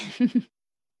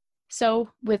 So,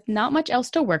 with not much else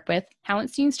to work with,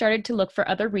 Hallenstein started to look for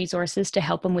other resources to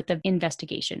help him with the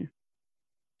investigation.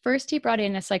 First, he brought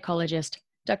in a psychologist,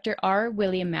 Dr. R.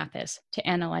 William Mathis, to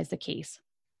analyze the case.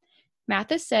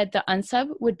 Mathis said the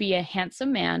unsub would be a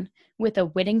handsome man with a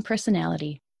winning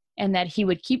personality, and that he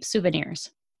would keep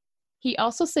souvenirs. He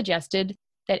also suggested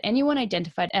that anyone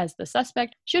identified as the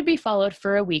suspect should be followed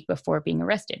for a week before being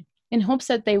arrested, in hopes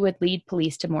that they would lead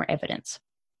police to more evidence.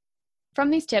 From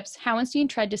these tips, Hallenstein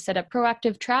tried to set up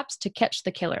proactive traps to catch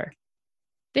the killer.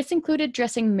 This included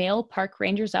dressing male park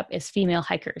rangers up as female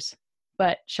hikers,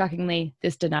 but shockingly,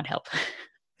 this did not help.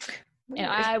 And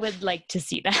I would like to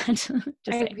see that.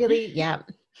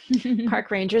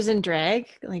 Park rangers in drag?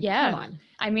 Like, yeah. Come on.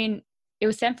 I mean, it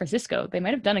was San Francisco. They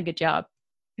might have done a good job.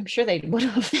 I'm sure they would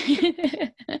have.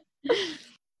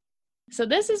 So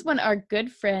this is when our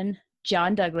good friend,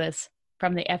 John Douglas,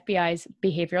 from the FBI's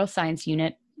Behavioral Science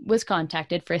Unit, was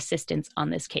contacted for assistance on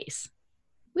this case.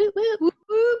 Woo, woo, woo,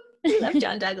 woo. We love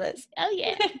John Douglas. Oh,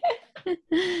 yeah.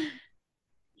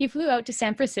 He flew out to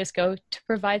San Francisco to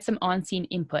provide some on-scene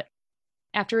input.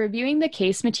 After reviewing the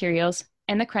case materials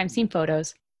and the crime scene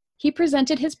photos, he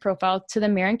presented his profile to the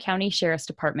Marin County Sheriff's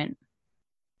Department.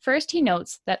 First, he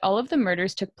notes that all of the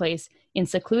murders took place in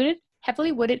secluded,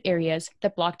 heavily wooded areas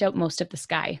that blocked out most of the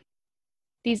sky.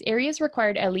 These areas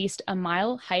required at least a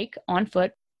mile hike on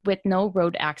foot with no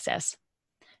road access.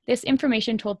 This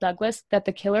information told Douglas that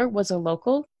the killer was a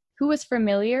local who was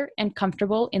familiar and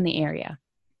comfortable in the area.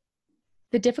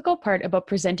 The difficult part about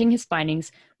presenting his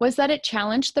findings was that it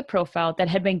challenged the profile that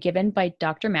had been given by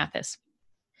Dr. Mathis.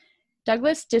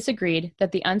 Douglas disagreed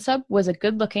that the unsub was a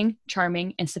good-looking,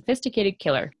 charming, and sophisticated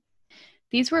killer.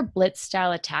 These were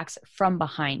blitz-style attacks from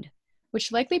behind,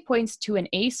 which likely points to an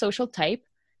asocial type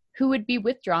who would be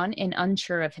withdrawn and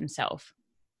unsure of himself.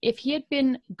 If he had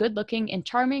been good-looking and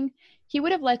charming, he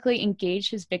would have likely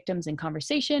engaged his victims in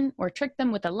conversation or tricked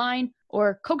them with a line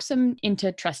or coaxed them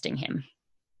into trusting him.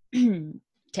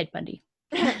 Ted Bundy.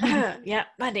 Yeah,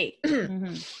 Bundy.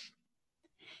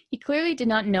 He clearly did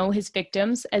not know his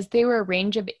victims, as they were a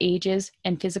range of ages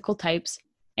and physical types,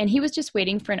 and he was just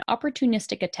waiting for an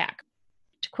opportunistic attack.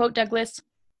 To quote Douglas,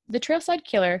 "The trailside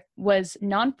killer was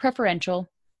non-preferential,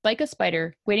 like a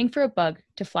spider waiting for a bug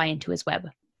to fly into his web."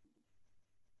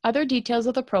 Other details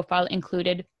of the profile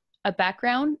included a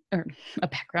background,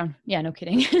 yeah, no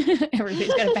kidding.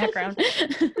 Everybody's got a background.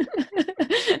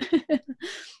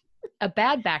 A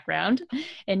bad background,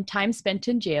 and time spent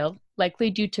in jail, likely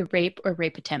due to rape or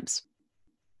rape attempts.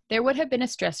 There would have been a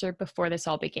stressor before this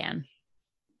all began.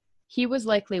 He was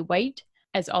likely white,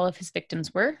 as all of his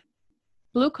victims were.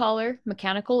 Blue collar,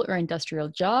 mechanical, or industrial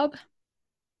job.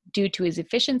 Due to his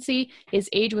efficiency, his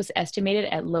age was estimated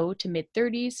at low to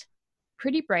mid-30s.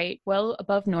 Pretty bright, well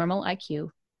above normal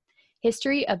IQ.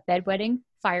 History of bedwetting,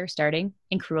 fire starting,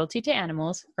 and cruelty to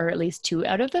animals, or at least 2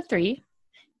 out of the 3.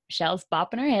 Michelle's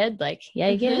bopping her head like, yeah,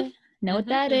 you get it. Know what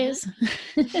that is.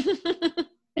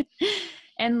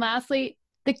 And lastly,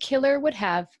 the killer would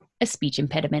have a speech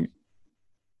impediment.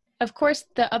 Of course,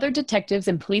 the other detectives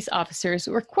and police officers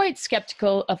were quite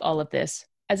skeptical of all of this,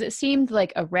 as it seemed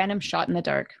like a random shot in the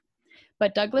dark.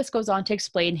 But Douglas goes on to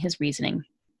explain his reasoning.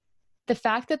 The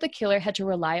fact that the killer had to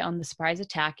rely on the surprise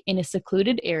attack in a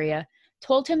secluded area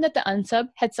told him that the unsub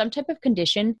had some type of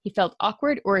condition he felt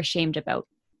awkward or ashamed about.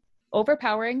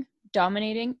 Overpowering,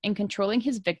 dominating, and controlling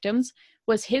his victims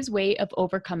was his way of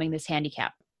overcoming this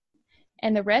handicap.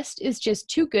 And the rest is just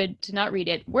too good to not read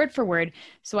it word for word,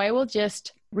 so I will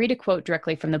just read a quote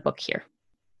directly from the book here.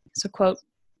 So, quote,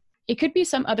 "It could be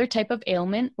some other type of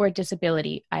ailment or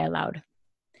disability," I allowed.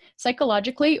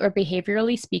 "Psychologically or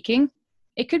behaviorally speaking,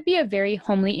 it could be a very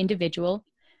homely individual,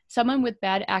 someone with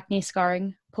bad acne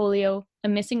scarring, polio, a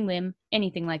missing limb,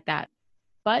 anything like that.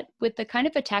 But with the kind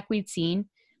of attack we'd seen,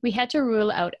 we had to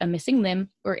rule out a missing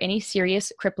limb or any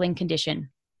serious crippling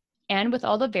condition. And with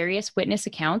all the various witness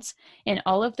accounts and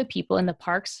all of the people in the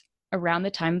parks around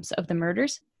the times of the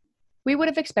murders, we would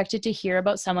have expected to hear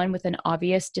about someone with an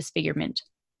obvious disfigurement.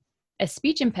 A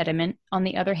speech impediment, on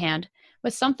the other hand,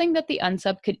 was something that the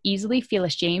unsub could easily feel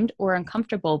ashamed or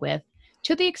uncomfortable with,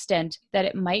 to the extent that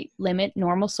it might limit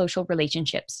normal social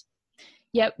relationships,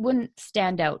 yet wouldn't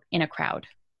stand out in a crowd.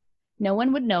 No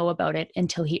one would know about it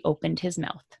until he opened his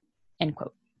mouth." End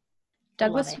quote.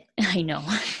 Douglas, I know,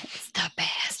 it's the best.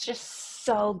 It's just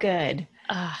so good.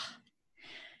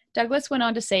 Douglas went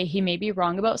on to say he may be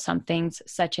wrong about some things,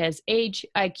 such as age,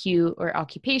 IQ, or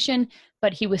occupation,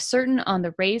 but he was certain on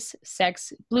the race,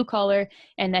 sex, blue collar,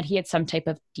 and that he had some type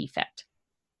of defect.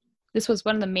 This was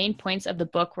one of the main points of the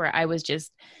book where I was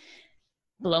just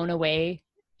blown away,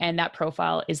 and that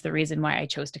profile is the reason why I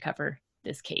chose to cover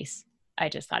this case. I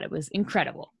just thought it was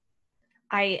incredible.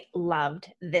 I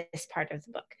loved this part of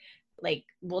the book. Like,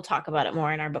 we'll talk about it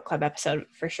more in our book club episode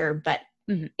for sure, but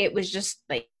it was just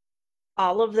like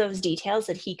all of those details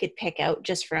that he could pick out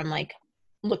just from like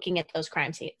looking at those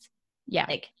crime scenes. Yeah,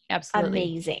 like absolutely.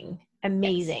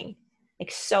 Amazing. Yes.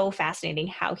 Like, so fascinating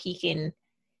how he can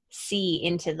see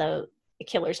into the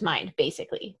killer's mind,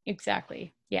 basically.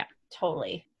 Exactly. Yeah.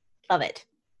 Totally. Love it.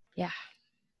 Yeah.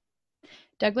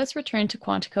 Douglas returned to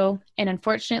Quantico, and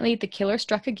unfortunately, the killer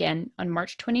struck again on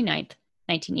March 29th,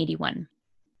 1981.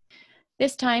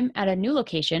 This time at a new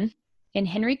location in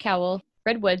Henry Cowell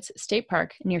Redwoods State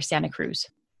Park near Santa Cruz.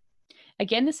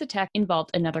 Again, this attack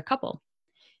involved another couple,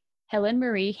 Helen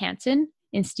Marie Hansen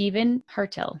and Stephen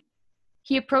Hartel.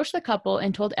 He approached the couple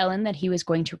and told Ellen that he was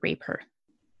going to rape her.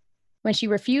 When she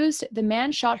refused, the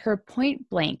man shot her point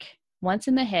blank, once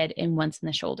in the head and once in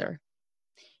the shoulder.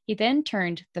 He then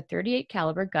turned the .38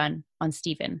 caliber gun on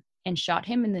Stephen and shot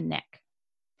him in the neck.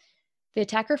 The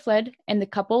attacker fled, and the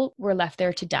couple were left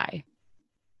there to die.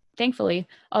 Thankfully,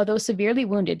 although severely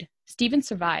wounded, Stephen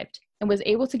survived and was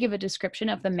able to give a description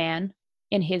of the man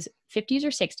in his 50s or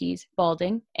 60s,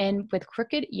 balding, and with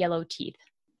crooked yellow teeth.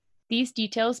 These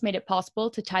details made it possible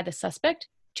to tie the suspect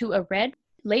to a red,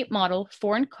 late-model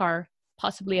foreign car,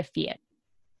 possibly a Fiat.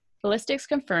 Ballistics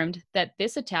confirmed that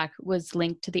this attack was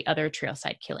linked to the other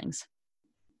trailside killings.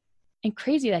 And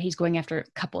crazy that he's going after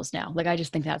couples now. Like, I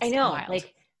just think that's wild.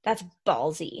 Like, that's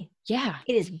ballsy. Yeah.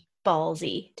 It is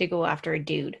ballsy to go after a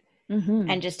dude.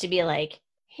 And just to be like,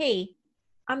 hey,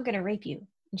 I'm going to rape you.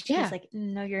 And she's like,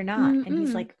 no, you're not. And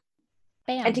he's like,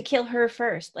 bam. And to kill her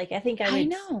first. Like, I think I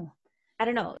know. I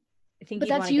don't know. I think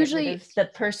that's usually the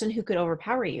person who could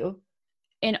overpower you.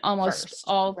 In almost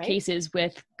all cases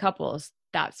with couples,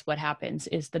 that's what happens,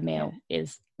 is the male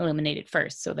is eliminated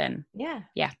first. So then, yeah.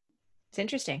 It's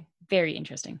interesting. Very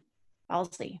interesting.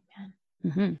 Ballsy,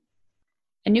 man.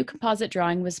 A new composite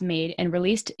drawing was made and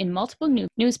released in multiple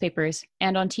newspapers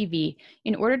and on TV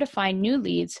in order to find new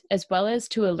leads, as well as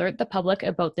to alert the public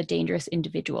about the dangerous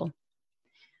individual.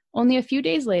 Only a few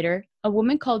days later, a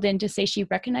woman called in to say she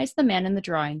recognized the man in the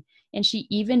drawing, and she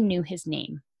even knew his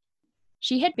name.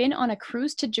 She had been on a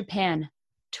cruise to Japan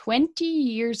 20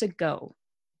 years ago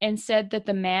and said that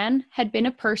the man had been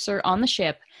a purser on the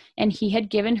ship and he had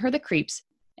given her the creeps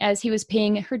as he was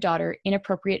paying her daughter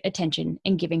inappropriate attention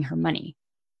and giving her money.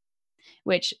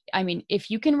 Which, I mean,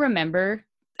 if you can remember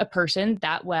a person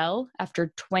that well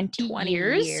after 20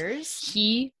 years,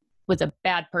 he was a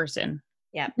bad person.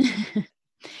 Yeah.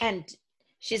 And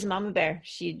She's a mama bear.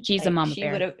 She's a mama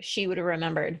bear. She would have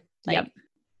remembered. Like, yep.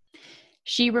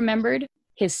 She remembered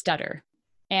his stutter.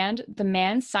 And the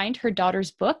man signed her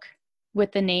daughter's book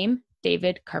with the name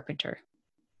David Carpenter.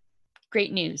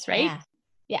 Great news, right?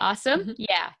 Yeah. Awesome? Mm-hmm.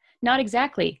 Yeah. Not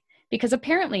exactly. Because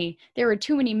apparently there were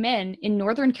too many men in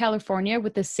Northern California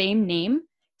with the same name.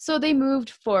 So they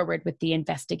moved forward with the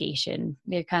investigation.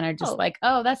 They're kind of just like,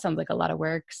 oh, that sounds like a lot of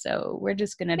work. So we're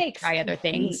just going to try other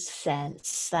things. Makes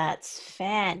sense. That's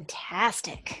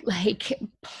fantastic. Like,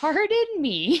 pardon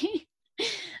me.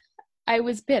 I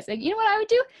was pissed. Like, you know what I would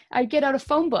do? I'd get out a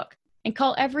phone book and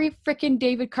call every freaking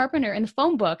David Carpenter in the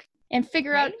phone book and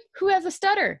figure out who has a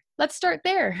stutter. Let's start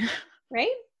there.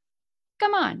 Right?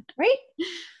 Come on. Right?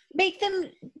 Make them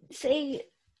say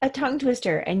a tongue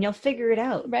twister and you'll figure it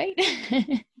out. Right?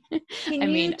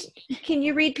 Can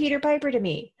you read Peter Piper to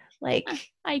me? Like,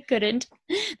 I couldn't.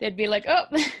 They'd be like, oh,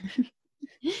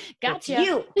 gotcha.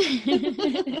 You.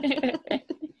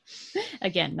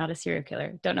 Again, not a serial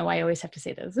killer. Don't know why I always have to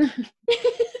say those. I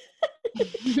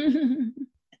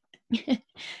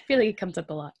feel like it comes up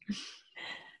a lot.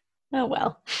 Oh,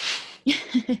 well.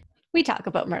 We talk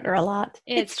about murder a lot.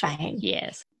 It's fine.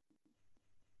 Yes.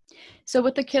 So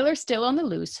with the killer still on the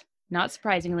loose, not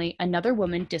surprisingly, another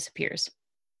woman disappears.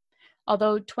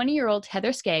 Although 20-year-old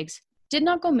Heather Skaggs did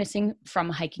not go missing from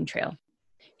a hiking trail.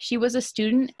 She was a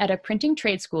student at a printing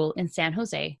trade school in San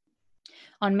Jose.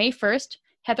 On May 1st,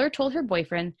 Heather told her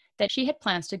boyfriend that she had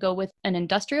plans to go with an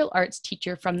industrial arts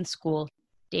teacher from the school,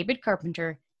 David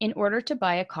Carpenter, in order to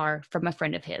buy a car from a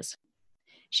friend of his.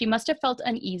 She must have felt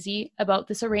uneasy about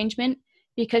this arrangement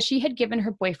because she had given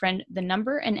her boyfriend the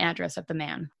number and address of the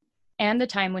man and the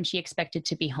time when she expected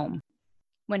to be home.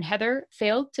 When Heather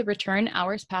failed to return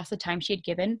hours past the time she had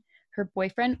given, her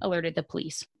boyfriend alerted the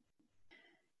police.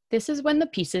 This is when the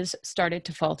pieces started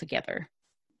to fall together.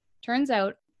 Turns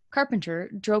out, Carpenter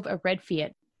drove a red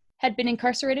Fiat, had been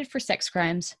incarcerated for sex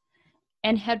crimes,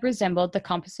 and had resembled the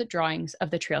composite drawings of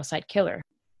the trailside killer.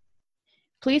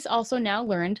 Police also now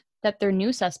learned that their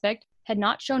new suspect had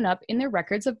not shown up in their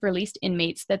records of released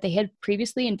inmates that they had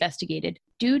previously investigated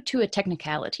due to a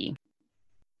technicality.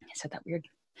 I said that weird.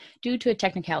 Due to a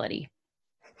technicality.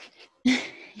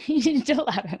 Don't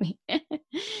laugh at me.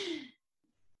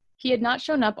 He had not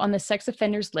shown up on the sex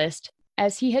offenders list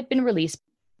as he had been released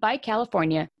by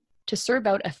California to serve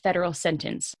out a federal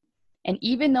sentence. And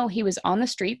even though he was on the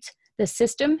streets, the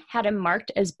system had him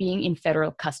marked as being in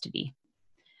federal custody.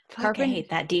 I hate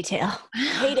that detail. I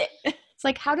hate it. It's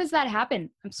like, how does that happen?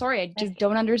 I'm sorry, I just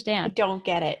don't understand. I don't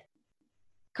get it.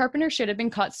 Carpenter should have been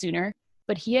caught sooner,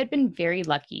 but he had been very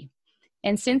lucky.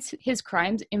 And since his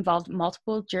crimes involved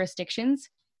multiple jurisdictions,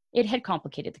 it had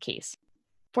complicated the case.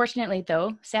 Fortunately,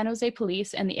 though, San Jose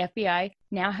police and the FBI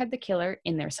now had the killer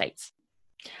in their sights.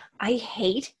 I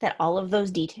hate that all of those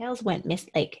details went missed.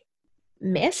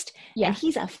 Yeah. And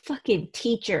he's a fucking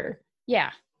teacher.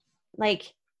 Yeah.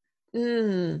 Like,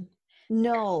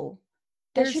 no.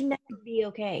 That should never be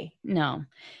okay. No.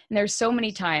 And there's so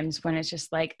many times when it's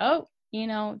just like, oh, you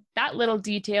know, that little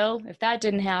detail, if that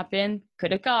didn't happen,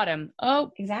 could have got him.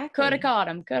 Oh, exactly. Could have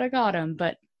got him.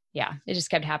 But yeah, it just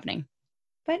kept happening.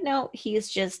 But no, he's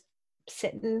just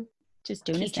sitting, just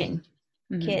doing his thing.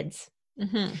 Mm-hmm. Kids.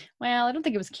 Mm-hmm. Well, I don't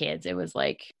think it was kids. It was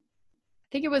like,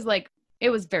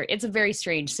 it's a very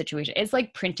strange situation. It's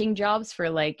like printing jobs for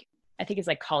like, I think it's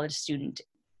like college student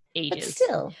ages.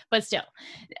 But still,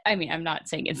 I mean, I'm not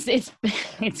saying it's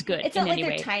good. It's not like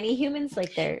they're tiny humans,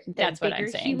 like they're that's bigger what I'm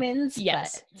saying. Humans.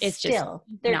 Yes, but it's still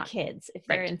just they're kids if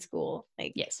they're in school.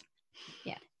 Like, yes,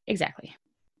 yeah, exactly.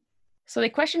 So they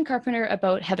questioned Carpenter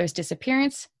about Heather's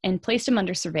disappearance and placed him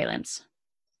under surveillance.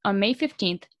 On May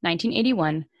 15th,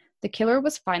 1981, the killer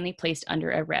was finally placed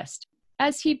under arrest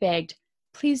as he begged,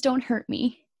 "Please don't hurt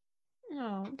me."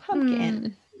 Oh,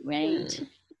 pumpkin. Right.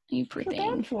 You poor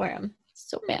thing. Bad for him.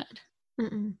 So bad.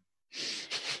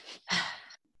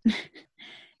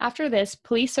 After this,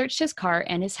 police searched his car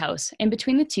and his house, and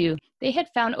between the two, they had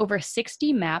found over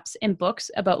 60 maps and books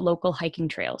about local hiking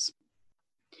trails.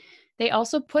 They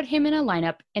also put him in a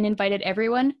lineup and invited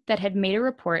everyone that had made a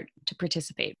report to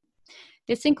participate.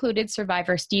 This included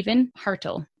survivor Stephen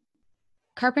Hartle.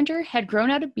 Carpenter had grown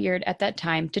out a beard at that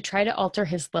time to try to alter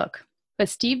his look, but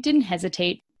Steve didn't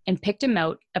hesitate and picked him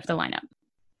out of the lineup.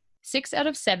 6 out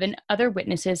of 7 other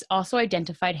witnesses also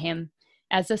identified him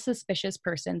as a suspicious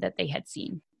person that they had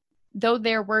seen, though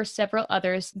there were several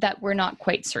others that were not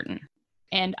quite certain.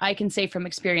 And I can say from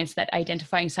experience that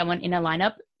identifying someone in a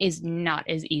lineup is not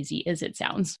as easy as it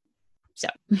sounds. So,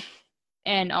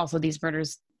 and also these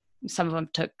murders, some of them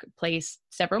took place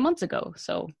several months ago,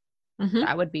 so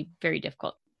that would be very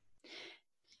difficult.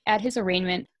 At his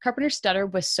arraignment, Carpenter's stutter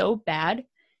was so bad,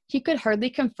 he could hardly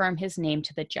confirm his name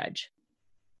to the judge.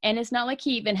 And it's not like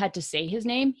he even had to say his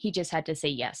name. He just had to say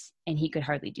yes, and he could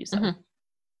hardly do so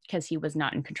because he was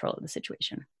not in control of the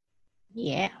situation.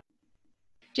 Yeah.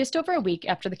 Just over a week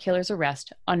after the killer's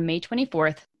arrest, on May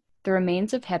 24th, the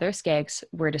remains of Heather Skaggs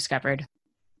were discovered.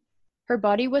 Her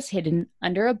body was hidden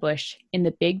under a bush in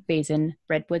the Big Basin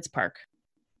Redwoods Park.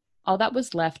 All that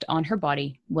was left on her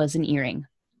body was an earring.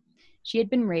 She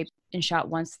had been raped and shot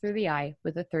once through the eye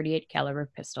with a .38 caliber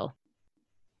pistol.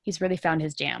 He's really found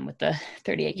his jam with the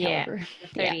 .38 caliber.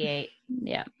 38.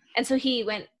 Yeah. And so he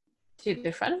went to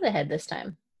the front of the head this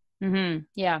time. Mm-hmm.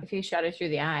 Yeah. If he shot her through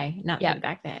the eye, not through the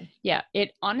back of the head. Yeah.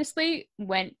 It honestly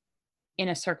went in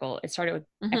a circle. It started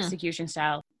with execution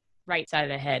style, right side of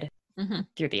the head,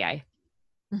 through the eye.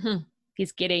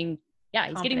 He's getting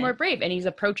more brave, and he's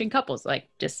approaching couples. Like,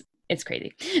 just, it's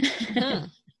crazy.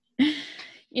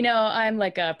 You know, I'm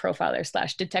like a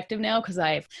profiler / detective now because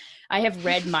I have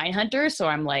read Mindhunter, so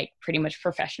I'm like pretty much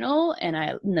professional, and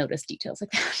I notice details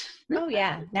like that. Oh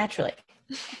yeah, naturally.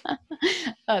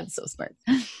 I'm so smart.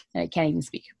 I can't even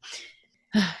speak.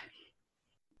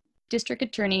 District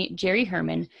Attorney Jerry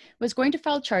Herman was going to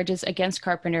file charges against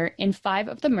Carpenter in 5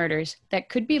 of the murders that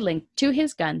could be linked to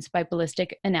his guns by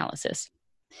ballistic analysis.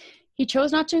 He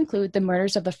chose not to include the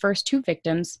murders of the first 2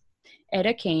 victims,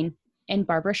 Etta Kane and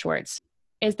Barbara Schwartz,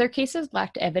 as their cases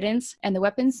lacked evidence and the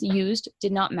weapons used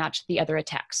did not match the other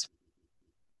attacks.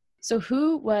 So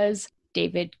who was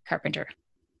David Carpenter?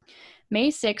 May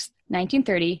 6,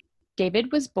 1930,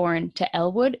 David was born to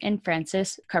Elwood and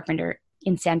Frances Carpenter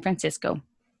in San Francisco.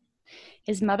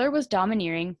 His mother was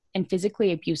domineering and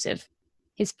physically abusive.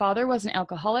 His father was an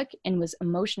alcoholic and was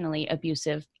emotionally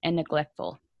abusive and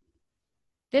neglectful.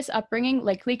 This upbringing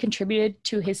likely contributed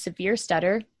to his severe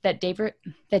stutter that David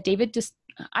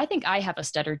I think I have a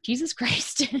stutter. Jesus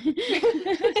Christ.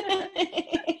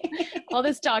 All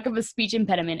this talk of a speech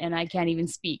impediment and I can't even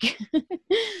speak.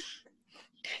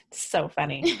 So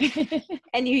funny.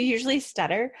 And you usually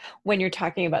stutter when you're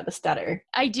talking about the stutter.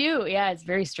 I do. Yeah, it's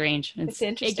very strange. It's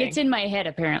interesting. It gets in my head,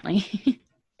 apparently.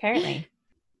 Apparently.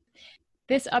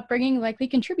 This upbringing likely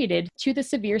contributed to the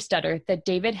severe stutter that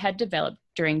David had developed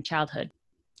during childhood.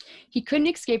 He couldn't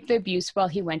escape the abuse while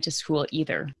he went to school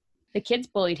either. The kids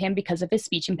bullied him because of his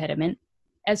speech impediment,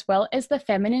 as well as the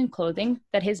feminine clothing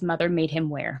that his mother made him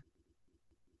wear.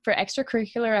 For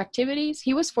extracurricular activities,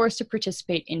 he was forced to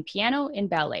participate in piano and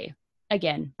ballet,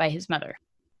 again by his mother.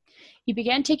 He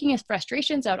began taking his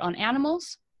frustrations out on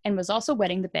animals and was also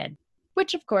wetting the bed,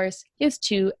 which of course is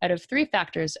 2 out of 3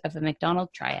 factors of the McDonald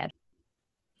triad.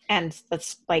 And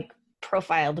that's like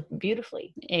profiled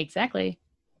beautifully. Exactly.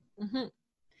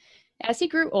 As he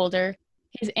grew older,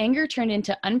 his anger turned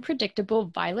into unpredictable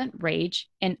violent rage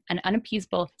and an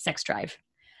unappeasable sex drive,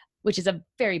 which is a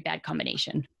very bad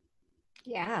combination.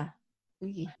 Yeah.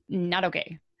 Not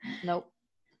okay. Nope.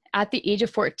 At the age of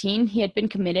 14, he had been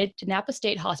committed to Napa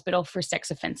State Hospital for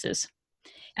sex offenses.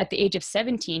 At the age of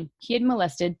 17, he had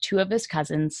molested 2 of his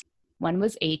cousins. One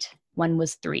was 8, one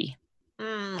was 3.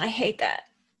 I hate that.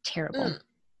 Terrible.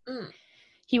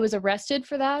 He was arrested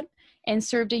for that and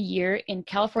served a year in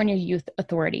California Youth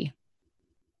Authority.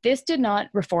 This did not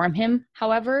reform him,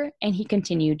 however, and he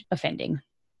continued offending.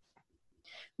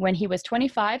 When he was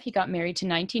 25, he got married to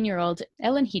 19-year-old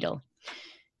Ellen Heedle,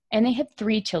 and they had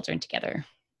 3 children together.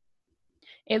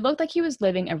 It looked like he was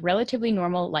living a relatively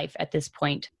normal life at this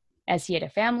point, as he had a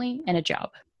family and a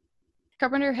job.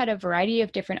 Carpenter had a variety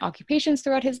of different occupations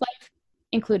throughout his life,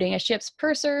 including a ship's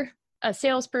purser, a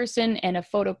salesperson, and a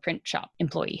photo print shop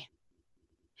employee.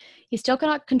 He still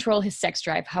cannot control his sex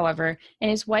drive, however,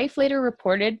 and his wife later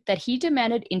reported that he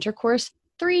demanded intercourse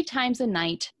 3 times a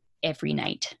night, every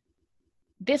night.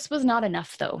 This was not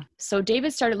enough, though, so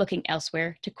David started looking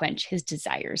elsewhere to quench his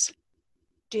desires.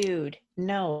 Dude,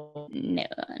 no. No,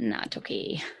 not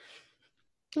okay.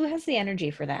 Who has the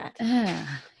energy for that?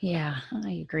 Yeah,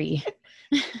 I agree.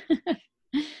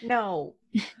 No.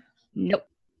 Nope.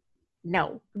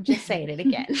 No. I'm just saying it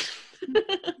again.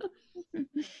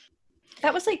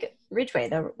 That was like Ridgway,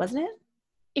 though, wasn't it?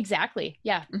 Exactly.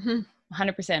 Yeah.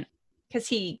 100%. Because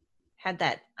he had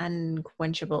that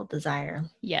unquenchable desire.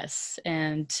 Yes.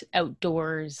 And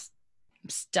outdoors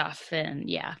stuff. And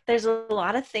yeah. There's a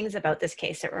lot of things about this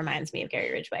case that reminds me of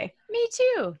Gary Ridgway. Me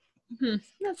too.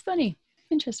 That's funny.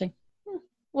 Interesting.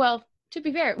 Well, to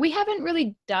be fair, we haven't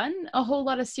really done a whole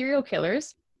lot of serial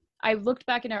killers. I looked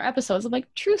back in our episodes of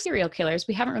like true serial killers.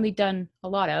 We haven't really done a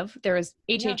lot of. There was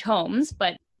H.H. Holmes,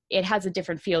 but it has a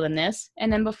different feel than this.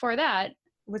 And then before that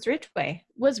was Ridgway,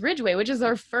 which is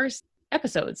our first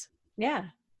episodes. Yeah.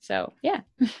 So, yeah.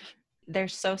 they're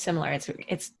so similar.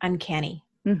 It's uncanny.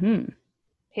 Mm-hmm.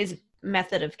 His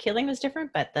method of killing was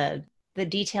different, but the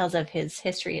details of his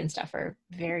history and stuff are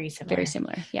very similar. Very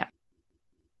similar, yeah.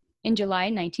 In July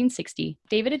 1960,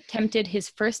 David attempted his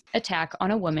first attack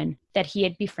on a woman that he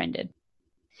had befriended.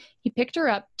 He picked her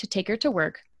up to take her to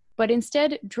work, but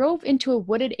instead drove into a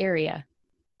wooded area.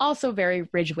 Also very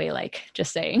Ridgway-like,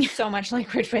 just saying. So much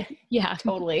like Ridgway. Yeah.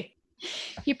 Totally.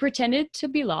 He pretended to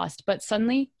be lost, but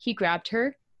suddenly he grabbed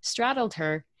her, straddled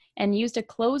her, and used a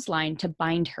clothesline to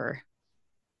bind her.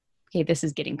 Okay, this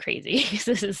is getting crazy.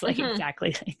 This is like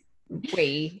exactly like...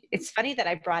 Wait, it's funny that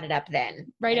I brought it up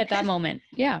then. Right at that moment,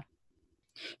 yeah.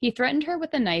 He threatened her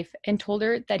with a knife and told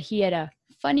her that he had a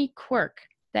funny quirk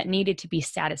that needed to be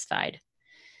satisfied.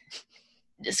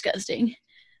 Disgusting.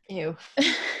 Ew.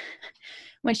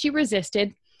 When she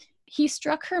resisted, he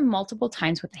struck her multiple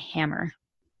times with a hammer.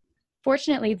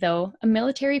 Fortunately, though, a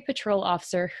military patrol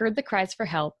officer heard the cries for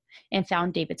help and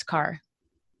found David's car.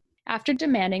 After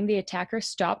demanding the attacker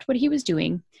stopped what he was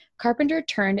doing, Carpenter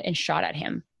turned and shot at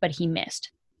him, but he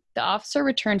missed. The officer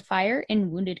returned fire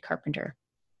and wounded Carpenter.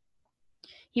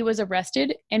 He was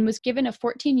arrested and was given a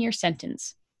 14-year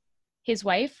sentence. His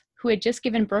wife, who had just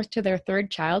given birth to their third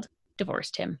child,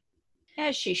 divorced him.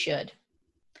 As she should.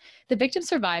 The victim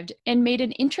survived and made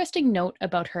an interesting note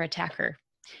about her attacker.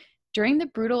 During the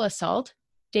brutal assault,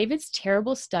 David's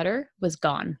terrible stutter was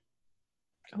gone.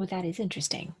 Oh, that is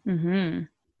interesting. Mm-hmm.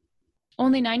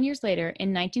 Only 9 years later, in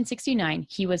 1969,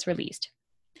 he was released.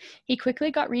 He quickly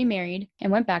got remarried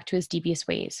and went back to his devious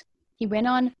ways. He went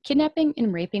on kidnapping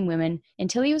and raping women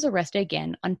until he was arrested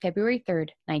again on February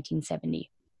 3rd, 1970.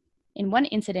 In one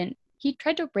incident, he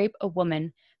tried to rape a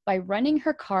woman by running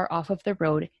her car off of the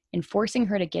road and forcing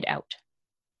her to get out.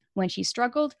 When she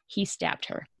struggled, he stabbed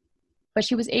her. But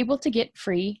she was able to get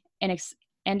free and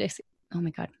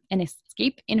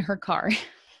escape in her car.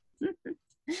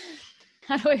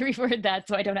 How do I reword that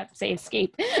so I don't have to say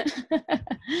escape? It's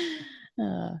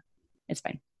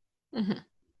fine. Mm-hmm.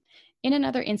 In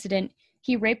another incident,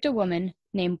 he raped a woman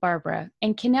named Barbara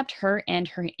and kidnapped her and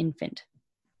her infant.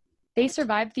 They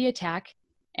survived the attack,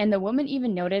 and the woman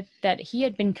even noted that he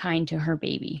had been kind to her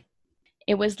baby.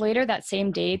 It was later that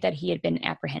same day that he had been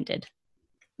apprehended.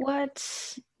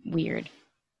 What? Weird.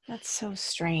 That's so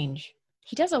strange.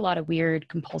 He does a lot of weird,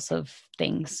 compulsive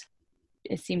things.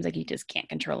 It seems like he just can't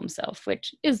control himself,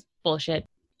 which is bullshit.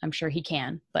 I'm sure he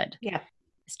can, but yeah,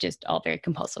 it's just all very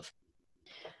compulsive.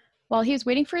 While he was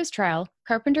waiting for his trial,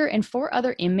 Carpenter and 4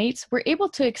 other inmates were able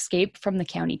to escape from the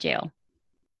county jail.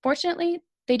 Fortunately,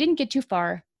 they didn't get too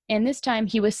far, and this time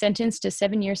he was sentenced to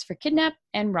 7 years for kidnap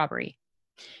and robbery.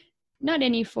 Not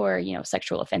any for,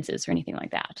 sexual offenses or anything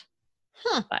like that.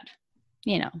 But,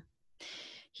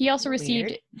 He also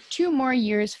received 2 more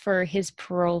years for his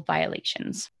parole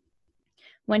violations.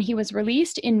 When he was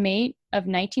released in May of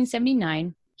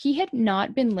 1979, he had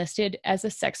not been listed as a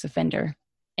sex offender.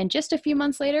 And just a few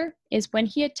months later is when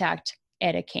he attacked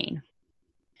Etta Kane.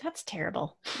 That's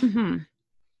terrible. Mm-hmm.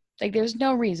 Like, there's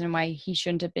no reason why he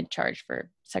shouldn't have been charged for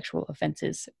sexual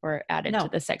offenses or added to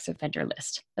the sex offender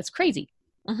list. That's crazy.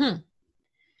 Mm-hmm.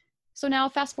 So now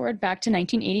fast forward back to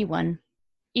 1981.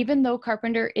 Even though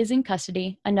Carpenter is in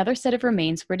custody, another set of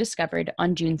remains were discovered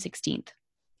on June 16th.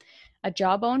 A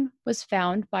jawbone was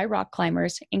found by rock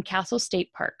climbers in Castle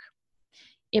State Park.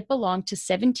 It belonged to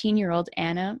 17-year-old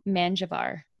Anna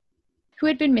Manjavar, who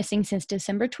had been missing since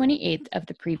December 28th of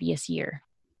the previous year.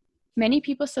 Many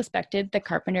people suspected that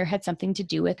Carpenter had something to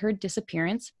do with her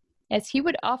disappearance, as he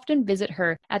would often visit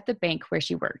her at the bank where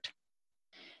she worked.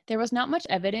 There was not much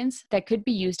evidence that could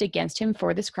be used against him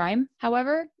for this crime,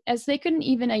 however, as they couldn't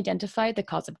even identify the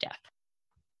cause of death.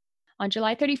 On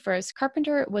July 31st,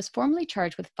 Carpenter was formally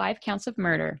charged with 5 counts of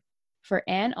murder for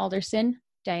Ann Alderson,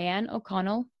 Diane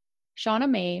O'Connell, Shauna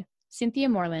May, Cynthia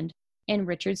Moreland, and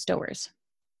Richard Stowers.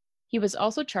 He was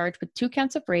also charged with 2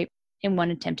 counts of rape and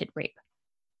 1 attempted rape.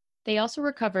 They also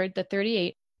recovered the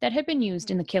 .38 that had been used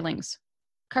in the killings.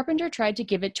 Carpenter tried to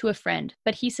give it to a friend,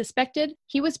 but he suspected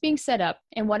he was being set up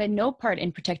and wanted no part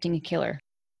in protecting a killer.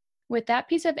 With that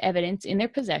piece of evidence in their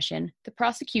possession, the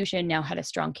prosecution now had a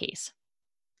strong case.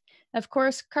 Of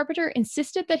course, Carpenter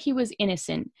insisted that he was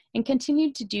innocent and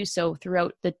continued to do so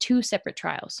throughout the 2 separate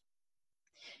trials.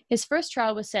 His first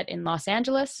trial was set in Los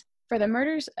Angeles for the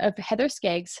murders of Heather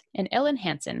Skaggs and Ellen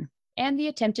Hansen, and the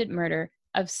attempted murder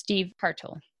of Steve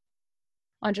Hartle.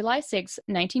 On July 6,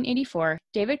 1984,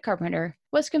 David Carpenter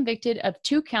was convicted of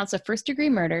 2 counts of first-degree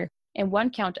murder and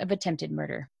 1 count of attempted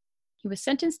murder. He was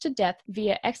sentenced to death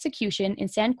via execution in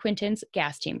San Quentin's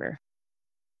gas chamber.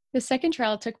 The second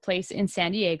trial took place in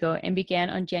San Diego and began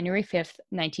on January 5,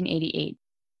 1988.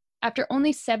 After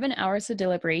only 7 hours of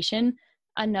deliberation,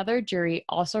 another jury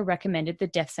also recommended the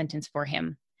death sentence for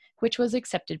him, which was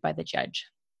accepted by the judge.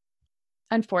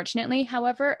 Unfortunately,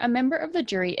 however, a member of the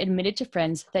jury admitted to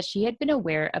friends that she had been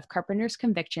aware of Carpenter's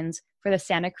convictions for the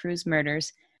Santa Cruz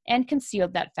murders and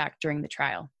concealed that fact during the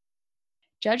trial.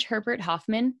 Judge Herbert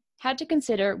Hoffman had to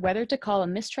consider whether to call a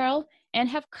mistrial and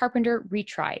have Carpenter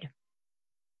retried.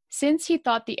 Since he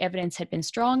thought the evidence had been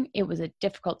strong, it was a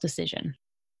difficult decision.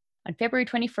 On February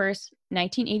 21st,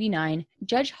 1989,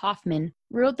 Judge Hoffman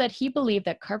ruled that he believed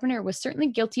that Carpenter was certainly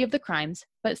guilty of the crimes,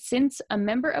 but since a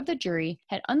member of the jury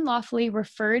had unlawfully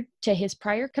referred to his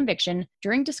prior conviction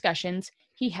during discussions,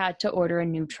 he had to order a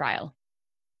new trial.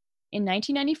 In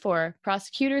 1994,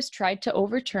 prosecutors tried to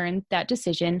overturn that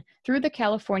decision through the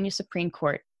California Supreme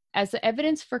Court, as the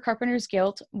evidence for Carpenter's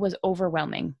guilt was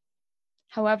overwhelming.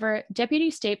 However,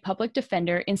 Deputy State Public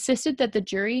Defender insisted that the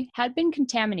jury had been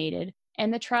contaminated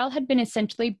and the trial had been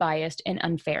essentially biased and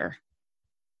unfair.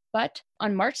 But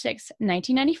on March 6,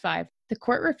 1995, the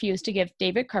court refused to give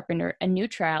David Carpenter a new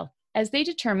trial, as they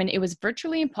determined it was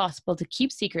virtually impossible to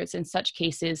keep secrets in such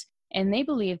cases, and they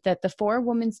believed that the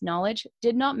forewoman's knowledge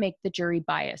did not make the jury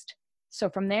biased. So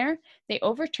from there, they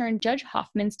overturned Judge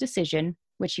Hoffman's decision,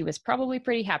 which he was probably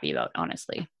pretty happy about,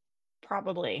 honestly.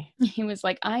 Probably. He was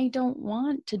like, I don't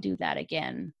want to do that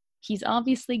again. He's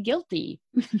obviously guilty.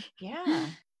 Yeah.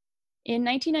 In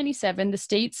 1997, the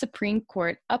state Supreme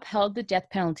Court upheld the death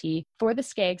penalty for the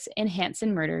Skaggs and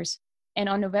Hansen murders, and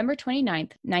on November 29,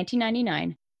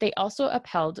 1999, they also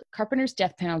upheld Carpenter's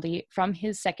death penalty from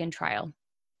his second trial.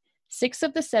 6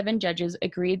 of the 7 judges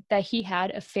agreed that he had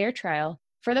a fair trial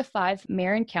for the 5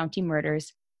 Marin County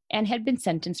murders and had been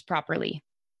sentenced properly.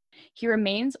 He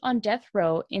remains on death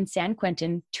row in San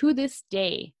Quentin to this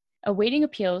day, awaiting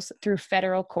appeals through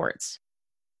federal courts.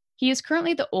 He is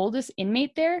currently the oldest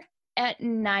inmate there, at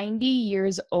 90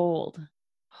 years old.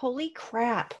 Holy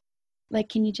crap. Like,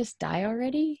 can you just die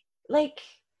already? Like,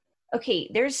 okay,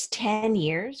 there's 10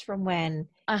 years from when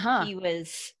he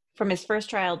was, from his first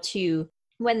trial to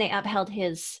when they upheld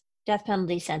his death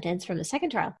penalty sentence from the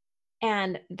second trial.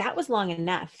 And that was long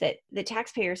enough that the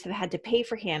taxpayers have had to pay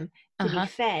for him to be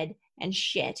fed and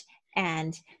shit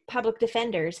and public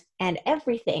defenders and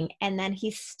everything. And then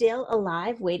he's still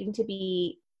alive waiting to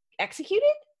be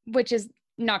executed? Which is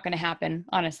not going to happen,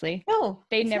 honestly. No.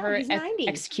 They never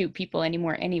execute people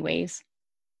anymore anyways.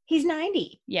 He's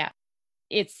 90. Yeah.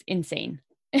 It's insane.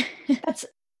 That's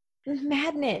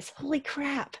madness. Holy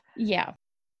crap. Yeah.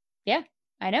 Yeah,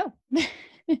 I know.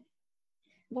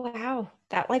 Wow.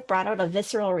 That like brought out a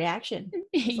visceral reaction.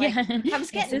 Yeah. Like, I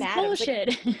was getting mad.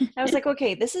 Bullshit. I was like,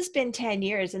 okay, this has been 10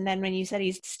 years. And then when you said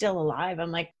he's still alive,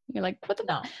 I'm like, you're like, what the?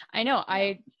 No. I know.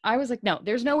 I was like, no,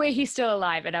 there's no way he's still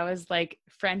alive. And I was like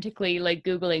frantically like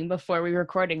Googling before we were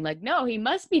recording, like, no, he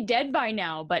must be dead by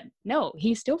now. But no,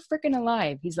 he's still freaking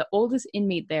alive. He's the oldest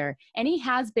inmate there. And he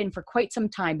has been for quite some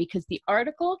time, because the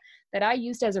article that I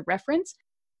used as a reference,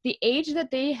 the age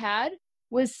that they had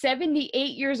was 78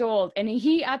 years old. And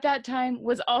he, at that time,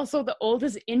 was also the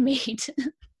oldest inmate.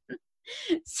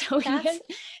 So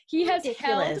he has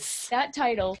held that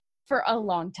title for a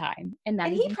long time. And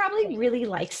he probably really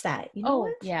likes that. You know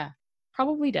what? Yeah,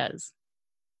 probably does.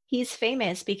 He's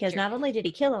famous because not only did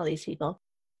he kill all these people,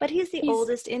 but he's the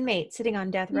oldest inmate sitting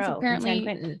on death row. Apparently in San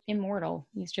Quentin. Immortal.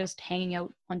 He's just hanging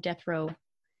out on death row.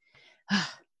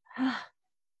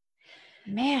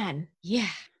 Man. Yeah.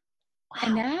 Wow.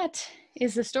 And that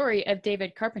is the story of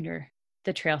David Carpenter,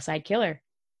 the Trailside Killer.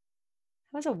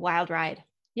 That was a wild ride.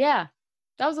 Yeah,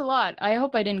 that was a lot. I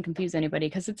hope I didn't confuse anybody,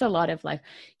 because it's a lot of like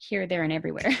here, there, and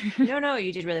everywhere. No,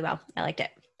 you did really well. I liked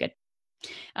it. Good.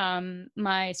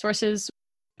 My sources: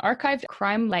 Archived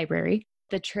Crime Library,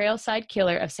 The Trailside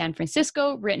Killer of San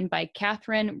Francisco, written by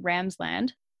Catherine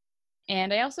Ramsland.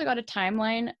 And I also got a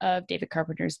timeline of David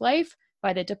Carpenter's life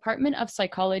by the Department of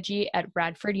Psychology at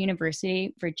Radford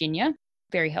University, Virginia.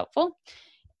 Very helpful.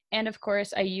 And of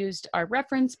course, I used our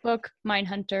reference book,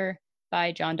 Mindhunter,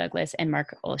 by John Douglas and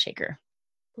Mark Olshaker.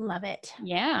 Love it.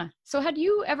 Yeah. So had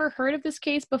you ever heard of this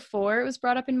case before it was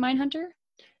brought up in Mindhunter?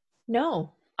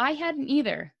 No. I hadn't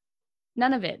either.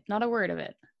 None of it. Not a word of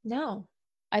it. No.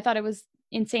 I thought it was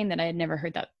insane that I had never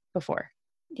heard that before.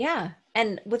 Yeah.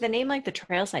 And with a name like the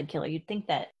Trailside Killer, you'd think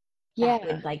that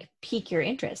would like pique your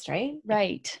interest, right?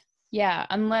 Right. Yeah.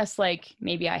 Unless like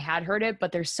maybe I had heard it,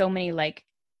 but there's so many like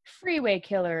Freeway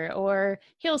Killer or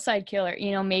Hillside Killer,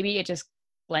 maybe it just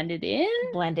blended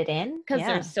in because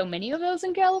there's so many of those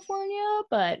in California.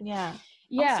 But yeah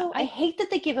also, I hate that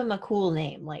they give him a cool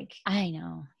name. Like, I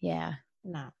know. Yeah.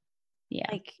 No. Yeah.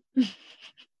 Like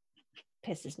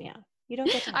pisses me off. You don't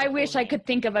get to have I a wish cool I name. could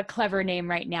think of a clever name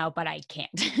right now, but I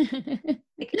can't.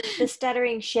 Like the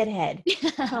stuttering shithead.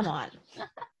 Come on.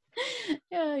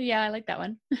 Yeah, I like that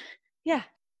one. Yeah.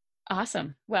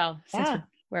 Awesome. Well, since Yeah.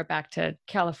 we're back to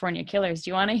California killers,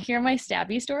 do you want to hear my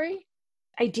stabby story?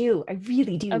 I do. I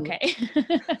really do. Okay.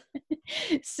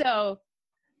 So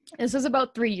this was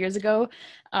about 3 years ago.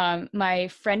 My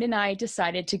friend and I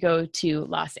decided to go to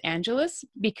Los Angeles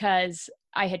because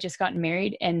I had just gotten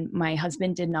married and my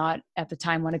husband did not at the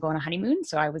time want to go on a honeymoon.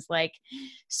 So I was like,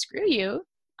 screw you.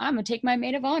 I'm going to take my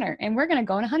maid of honor and we're going to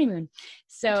go on a honeymoon.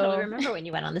 So I totally remember when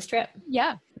you went on this trip.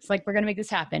 Yeah, it's like, we're going to make this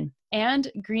happen. And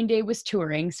Green Day was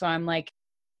touring. So I'm like,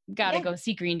 gotta go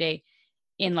see Green Day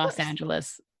in Los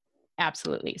Angeles.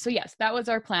 Absolutely. So yes, that was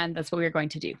our plan. That's what we were going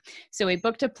to do. So we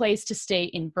booked a place to stay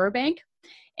in Burbank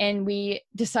and we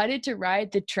decided to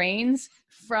ride the trains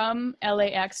from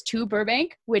LAX to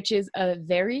Burbank, which is a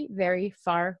very, very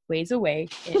far ways away.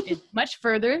 It is much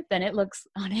further than it looks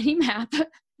on any map.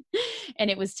 And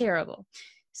it was terrible.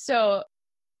 So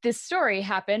this story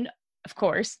happened, of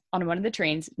course, on one of the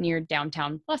trains near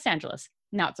downtown Los Angeles.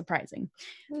 Not surprising.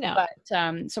 No.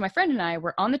 But so my friend and I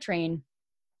were on the train.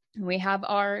 We have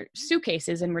our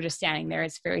suitcases and we're just standing there.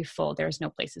 It's very full. There's no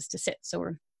places to sit. So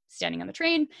we're standing on the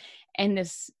train and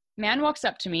this man walks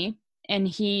up to me and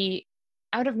he,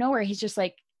 out of nowhere, he's just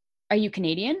like, "Are you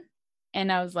Canadian?"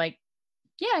 And I was like,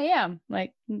 "Yeah, I am."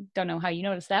 Like, don't know how you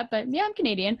noticed that, but yeah, I'm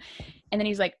Canadian. And then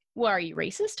he's like, "Well, are you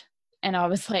racist?" And I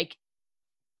was like,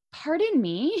 "Pardon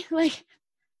me?" Like,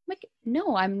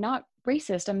 no, I'm not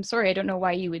racist. I'm sorry. I don't know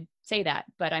why you would say that,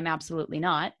 but I'm absolutely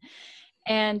not.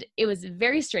 And it was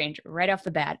very strange right off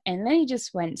the bat. And then he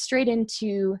just went straight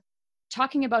into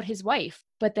talking about his wife.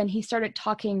 But then he started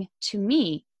talking to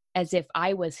me as if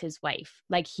I was his wife.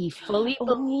 Like he fully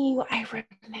believed I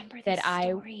remember that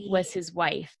I was his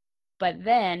wife. But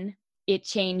then it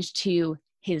changed to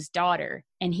his daughter.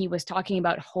 And he was talking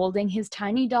about holding his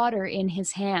tiny daughter in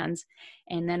his hands.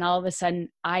 And then all of a sudden,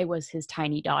 I was his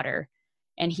tiny daughter.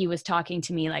 And he was talking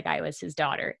to me like I was his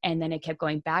daughter. And then it kept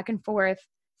going back and forth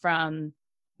from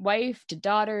wife to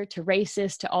daughter to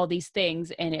racist to all these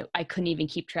things. And I couldn't even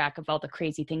keep track of all the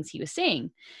crazy things he was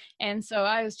saying. And so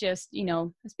I was just, I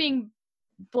was being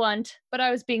blunt, but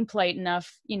I was being polite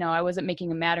enough. I wasn't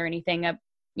making a mad or anything.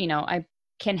 I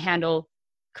can handle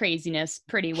craziness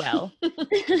pretty well.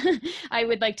 I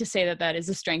would like to say that is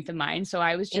a strength of mine. So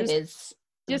I was just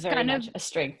very kind much of a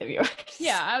strength of yours.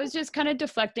 Yeah, I was just kind of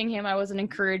deflecting him. I wasn't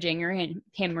encouraging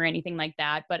him or anything like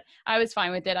that, but I was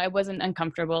fine with it. I wasn't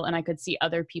uncomfortable, and I could see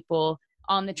other people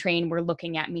on the train were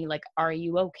looking at me like, "Are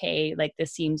you okay? Like,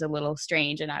 this seems a little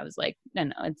strange." And I was like,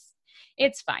 no,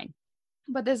 it's fine.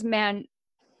 But this man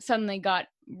suddenly got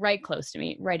right close to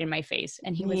me, right in my face,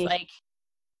 and he was like,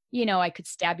 "I could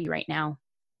stab you right now."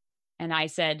 And I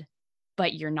said,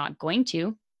 "But you're not going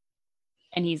to."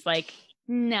 And he's like,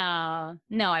 No,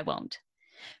 I won't.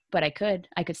 But I could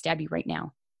stab you right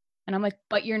now. And I'm like,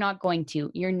 "But you're not going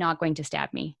to. You're not going to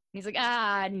stab me." He's like,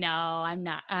 "No, I'm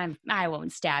not. I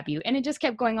won't stab you." And it just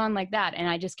kept going on like that. And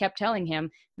I just kept telling him,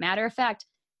 matter of fact,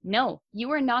 "No, you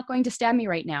are not going to stab me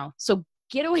right now. So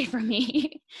get away from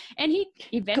me." And he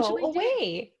eventually go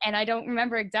away. did. And I don't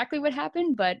remember exactly what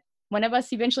happened, but one of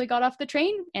us eventually got off the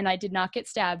train and I did not get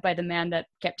stabbed by the man that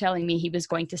kept telling me he was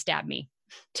going to stab me.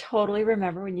 Totally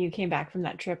remember when you came back from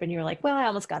that trip and you were like, "Well, I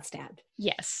almost got stabbed."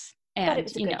 Yes. But it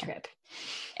was a good trip.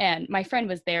 And my friend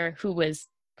was there who was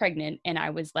pregnant. And I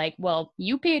was like, "Well,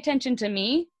 you pay attention to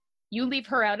me. You leave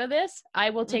her out of this. I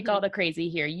will take all the crazy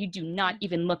here. You do not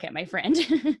even look at my friend."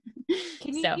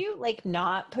 Can you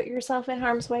not put yourself in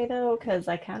harm's way though? Because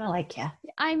I kind of like, yeah.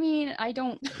 I mean, I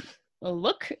don't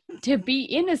look to be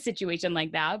in a situation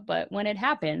like that. But when it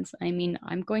happens, I mean,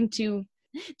 I'm going to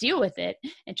deal with it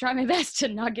and try my best to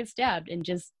not get stabbed and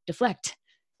just deflect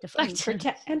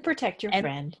and protect your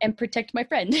friend and protect my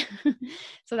friend.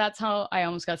 So that's how I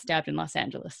almost got stabbed in Los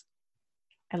Angeles.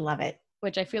 I love it.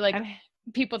 Which I feel like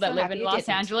people that live in Los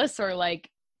Angeles are like,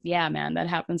 "Yeah, man, that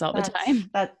happens all the time."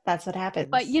 That's what happens.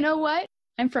 But you know what?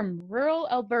 I'm from rural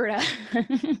Alberta.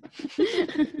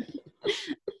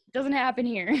 Doesn't happen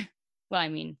here. Well, I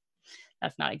mean,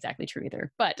 that's not exactly true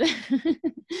either, but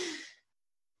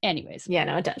anyways. Yeah,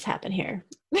 no, it does happen here.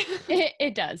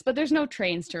 It does, but there's no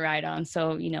trains to ride on.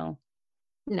 So, no,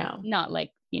 not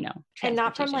like, and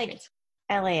not from like trains.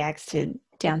 LAX to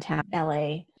downtown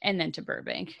LA. And then to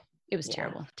Burbank. It was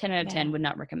terrible. 10 out of 10 would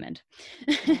not recommend.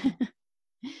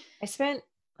 I spent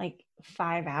like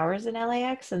 5 hours in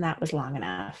LAX and that was long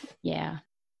enough. Yeah.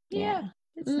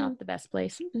 It's not the best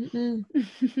place.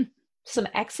 Some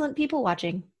excellent people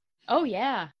watching. Oh,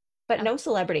 yeah. But no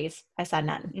celebrities. I saw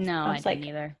none. No, I didn't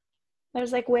either. I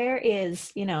was like, where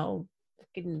is,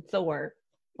 fucking Thor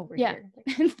over here?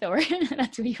 Like, Thor.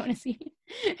 That's what you want to see.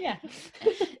 Yeah.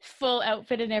 Full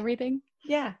outfit and everything.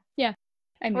 Yeah. Yeah.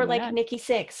 I mean, or like Nikki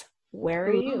Sixx. Where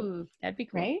are you? That'd be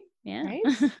cool. Right? Yeah. Right?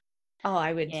 Oh,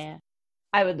 I would. Yeah.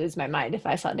 I would lose my mind if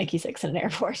I saw Nikki Sixx in an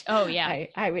airport. Oh yeah.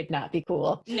 I would not be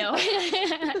cool. No.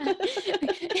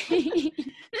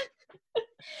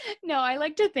 No, I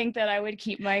like to think that I would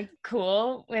keep my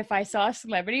cool if I saw a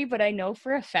celebrity, but I know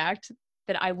for a fact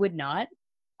that I would not.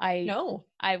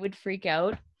 I would freak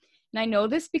out. And I know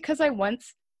this because I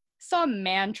once saw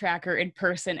Man Tracker in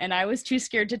person and I was too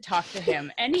scared to talk to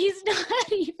him. And he's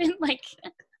not even like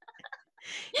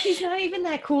he's not even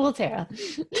that cool, Tara.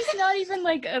 He's not even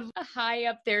like a high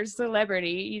up there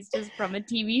celebrity. He's just from a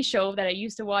TV show that I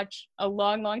used to watch a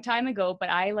long, long time ago. But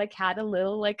I like had a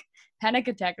little like panic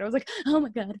attack. I was like, oh my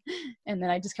God. And then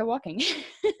I just kept walking.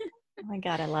 Oh my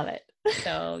God, I love it.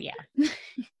 So yeah.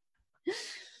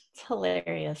 It's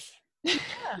hilarious.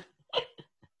 Yeah.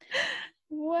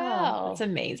 Wow. Oh, that's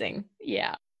amazing.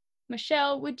 Yeah.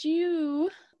 Michelle, would you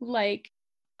like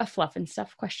a fluff and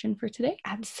stuff question for today?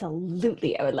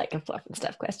 Absolutely. I would like a fluff and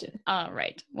stuff question. All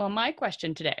right. Well, my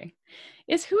question today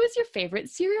is, who is your favorite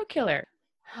serial killer?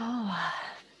 Oh,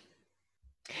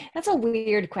 that's a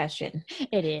weird question.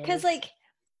 It is. Because like,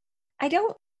 I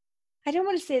don't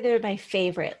want to say they're my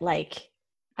favorite. Like,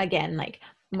 again, like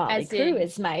Motley Crue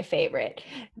is my favorite.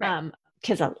 Right.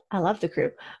 Because I love the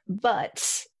Crew,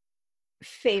 but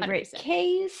favorite 100%.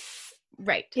 Case.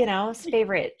 Right.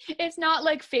 Favorite. It's not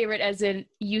like favorite as in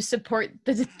you support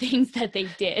the things that they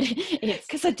did. It's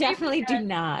because I definitely do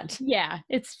not. Yeah.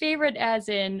 It's favorite as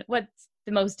in what's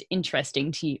the most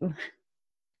interesting to you.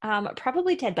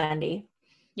 Probably Ted Bundy.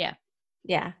 Yeah.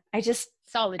 Yeah.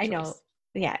 Solid choice. I know.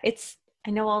 Yeah.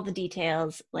 I know all the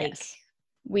details. Like yes.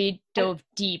 We dove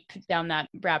deep down that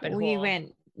rabbit hole. We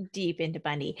went deep into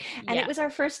Bundy, and it was our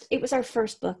first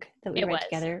book that we read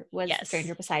together was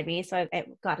Stranger Beside Me, so I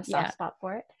got a soft spot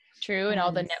for it. True. And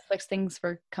all the Netflix things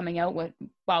were coming out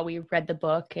while we read the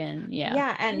book, and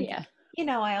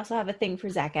I also have a thing for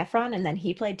Zac Efron, and then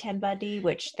he played Ted Bundy,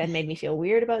 which then made me feel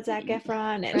weird about Zac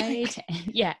Efron, and right.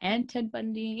 Yeah, and Ted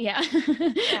Bundy.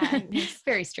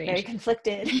 Very strange, very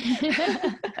conflicted.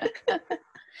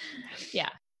 Yeah,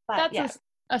 but that's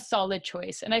a solid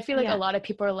choice. And I feel like a lot of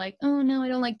people are like, oh no, I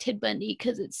don't like Ted Bundy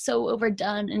because it's so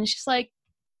overdone. And it's just like,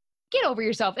 get over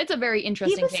yourself. It's a very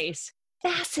interesting case.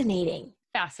 Fascinating.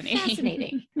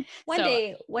 One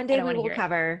day we will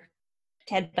cover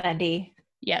Ted Bundy.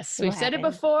 Yes, we've said it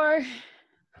before.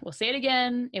 We'll say it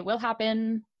again. It will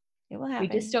happen. We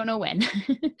just don't know when.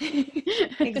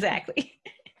 Exactly.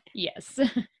 Yes.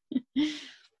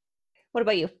 What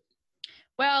about you?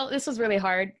 Well, this was really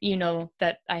hard. You know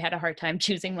that I had a hard time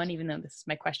choosing one, even though this is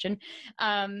my question.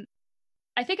 I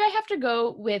think I have to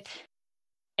go with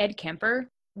Ed Kemper,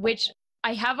 which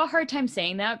I have a hard time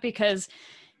saying that because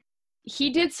he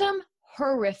did some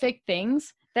horrific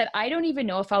things that I don't even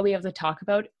know if I'll be able to talk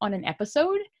about on an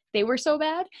episode. They were so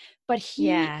bad, but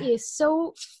he is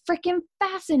so freaking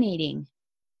fascinating.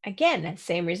 Again,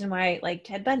 same reason why I like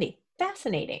Ted Bundy.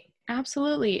 Fascinating.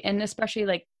 Absolutely. And especially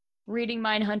like reading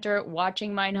Mindhunter,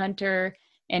 watching Mindhunter,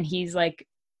 and he's like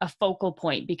a focal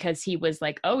point because he was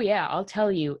like, oh yeah, I'll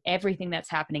tell you everything that's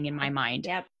happening in my mind.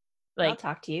 Yep. Like, I'll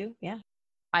talk to you. Yeah.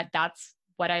 That's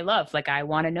what I love. Like, I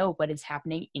want to know what is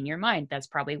happening in your mind. That's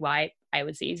probably why I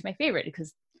would say he's my favorite,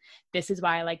 because this is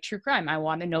why I like true crime. I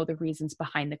want to know the reasons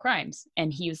behind the crimes.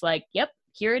 And he was like, yep,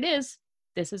 here it is.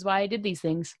 This is why I did these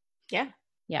things. Yeah.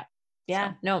 Yeah.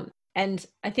 Yeah. So. No. And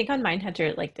I think on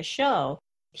Mindhunter, like the show,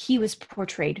 he was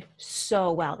portrayed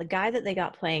so well. The guy that they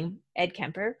got playing Ed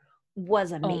Kemper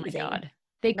was amazing. Oh my God.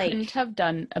 They couldn't have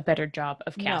done a better job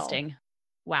of casting. No.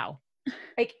 Wow.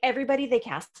 Like everybody they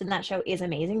cast in that show is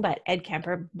amazing, but Ed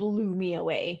Kemper blew me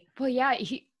away. Well, yeah,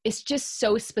 it's just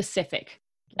so specific.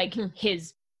 Like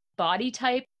his body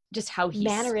type, just how he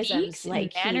mannerisms,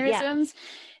 speaks, mannerisms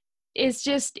is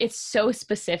just, it's so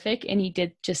specific, and he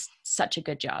did just such a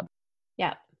good job.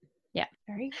 Yeah. Yeah.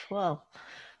 Very cool.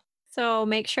 So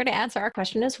make sure to answer our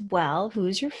question as well.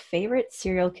 Who's your favorite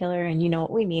serial killer? And you know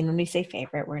what we mean when we say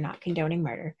favorite. We're not condoning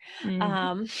murder.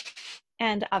 Mm-hmm.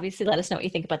 And obviously let us know what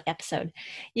you think about the episode.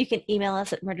 You can email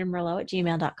us at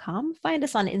murdermerlot@gmail.com. Find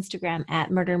us on Instagram at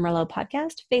Murder Merlot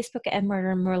Podcast, Facebook at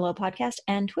Murder Merlot Podcast,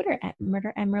 and Twitter at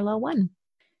Murder and Merlot1.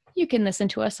 You can listen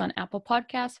to us on Apple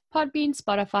Podcasts, Podbean,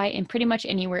 Spotify, and pretty much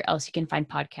anywhere else you can find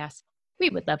podcasts.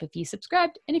 We would love if you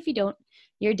subscribed, and if you don't,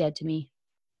 you're dead to me.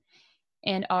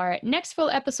 And our next full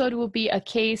episode will be a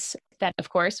case that, of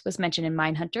course, was mentioned in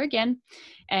Mindhunter again,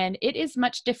 and it is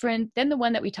much different than the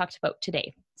one that we talked about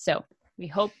today. So we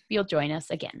hope you'll join us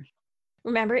again.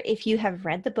 Remember, if you have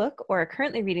read the book or are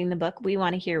currently reading the book, we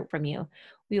want to hear from you.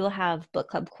 We will have book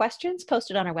club questions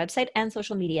posted on our website and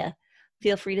social media.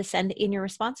 Feel free to send in your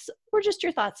responses or just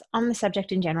your thoughts on the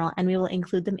subject in general, and we will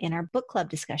include them in our book club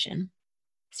discussion.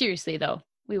 Seriously, though,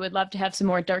 we would love to have some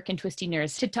more dark and twisty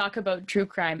nerds to talk about true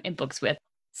crime and books with.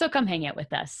 So come hang out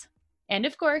with us. And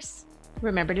of course,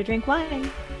 remember to drink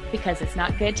wine, because it's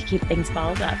not good to keep things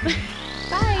balled up.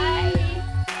 Bye!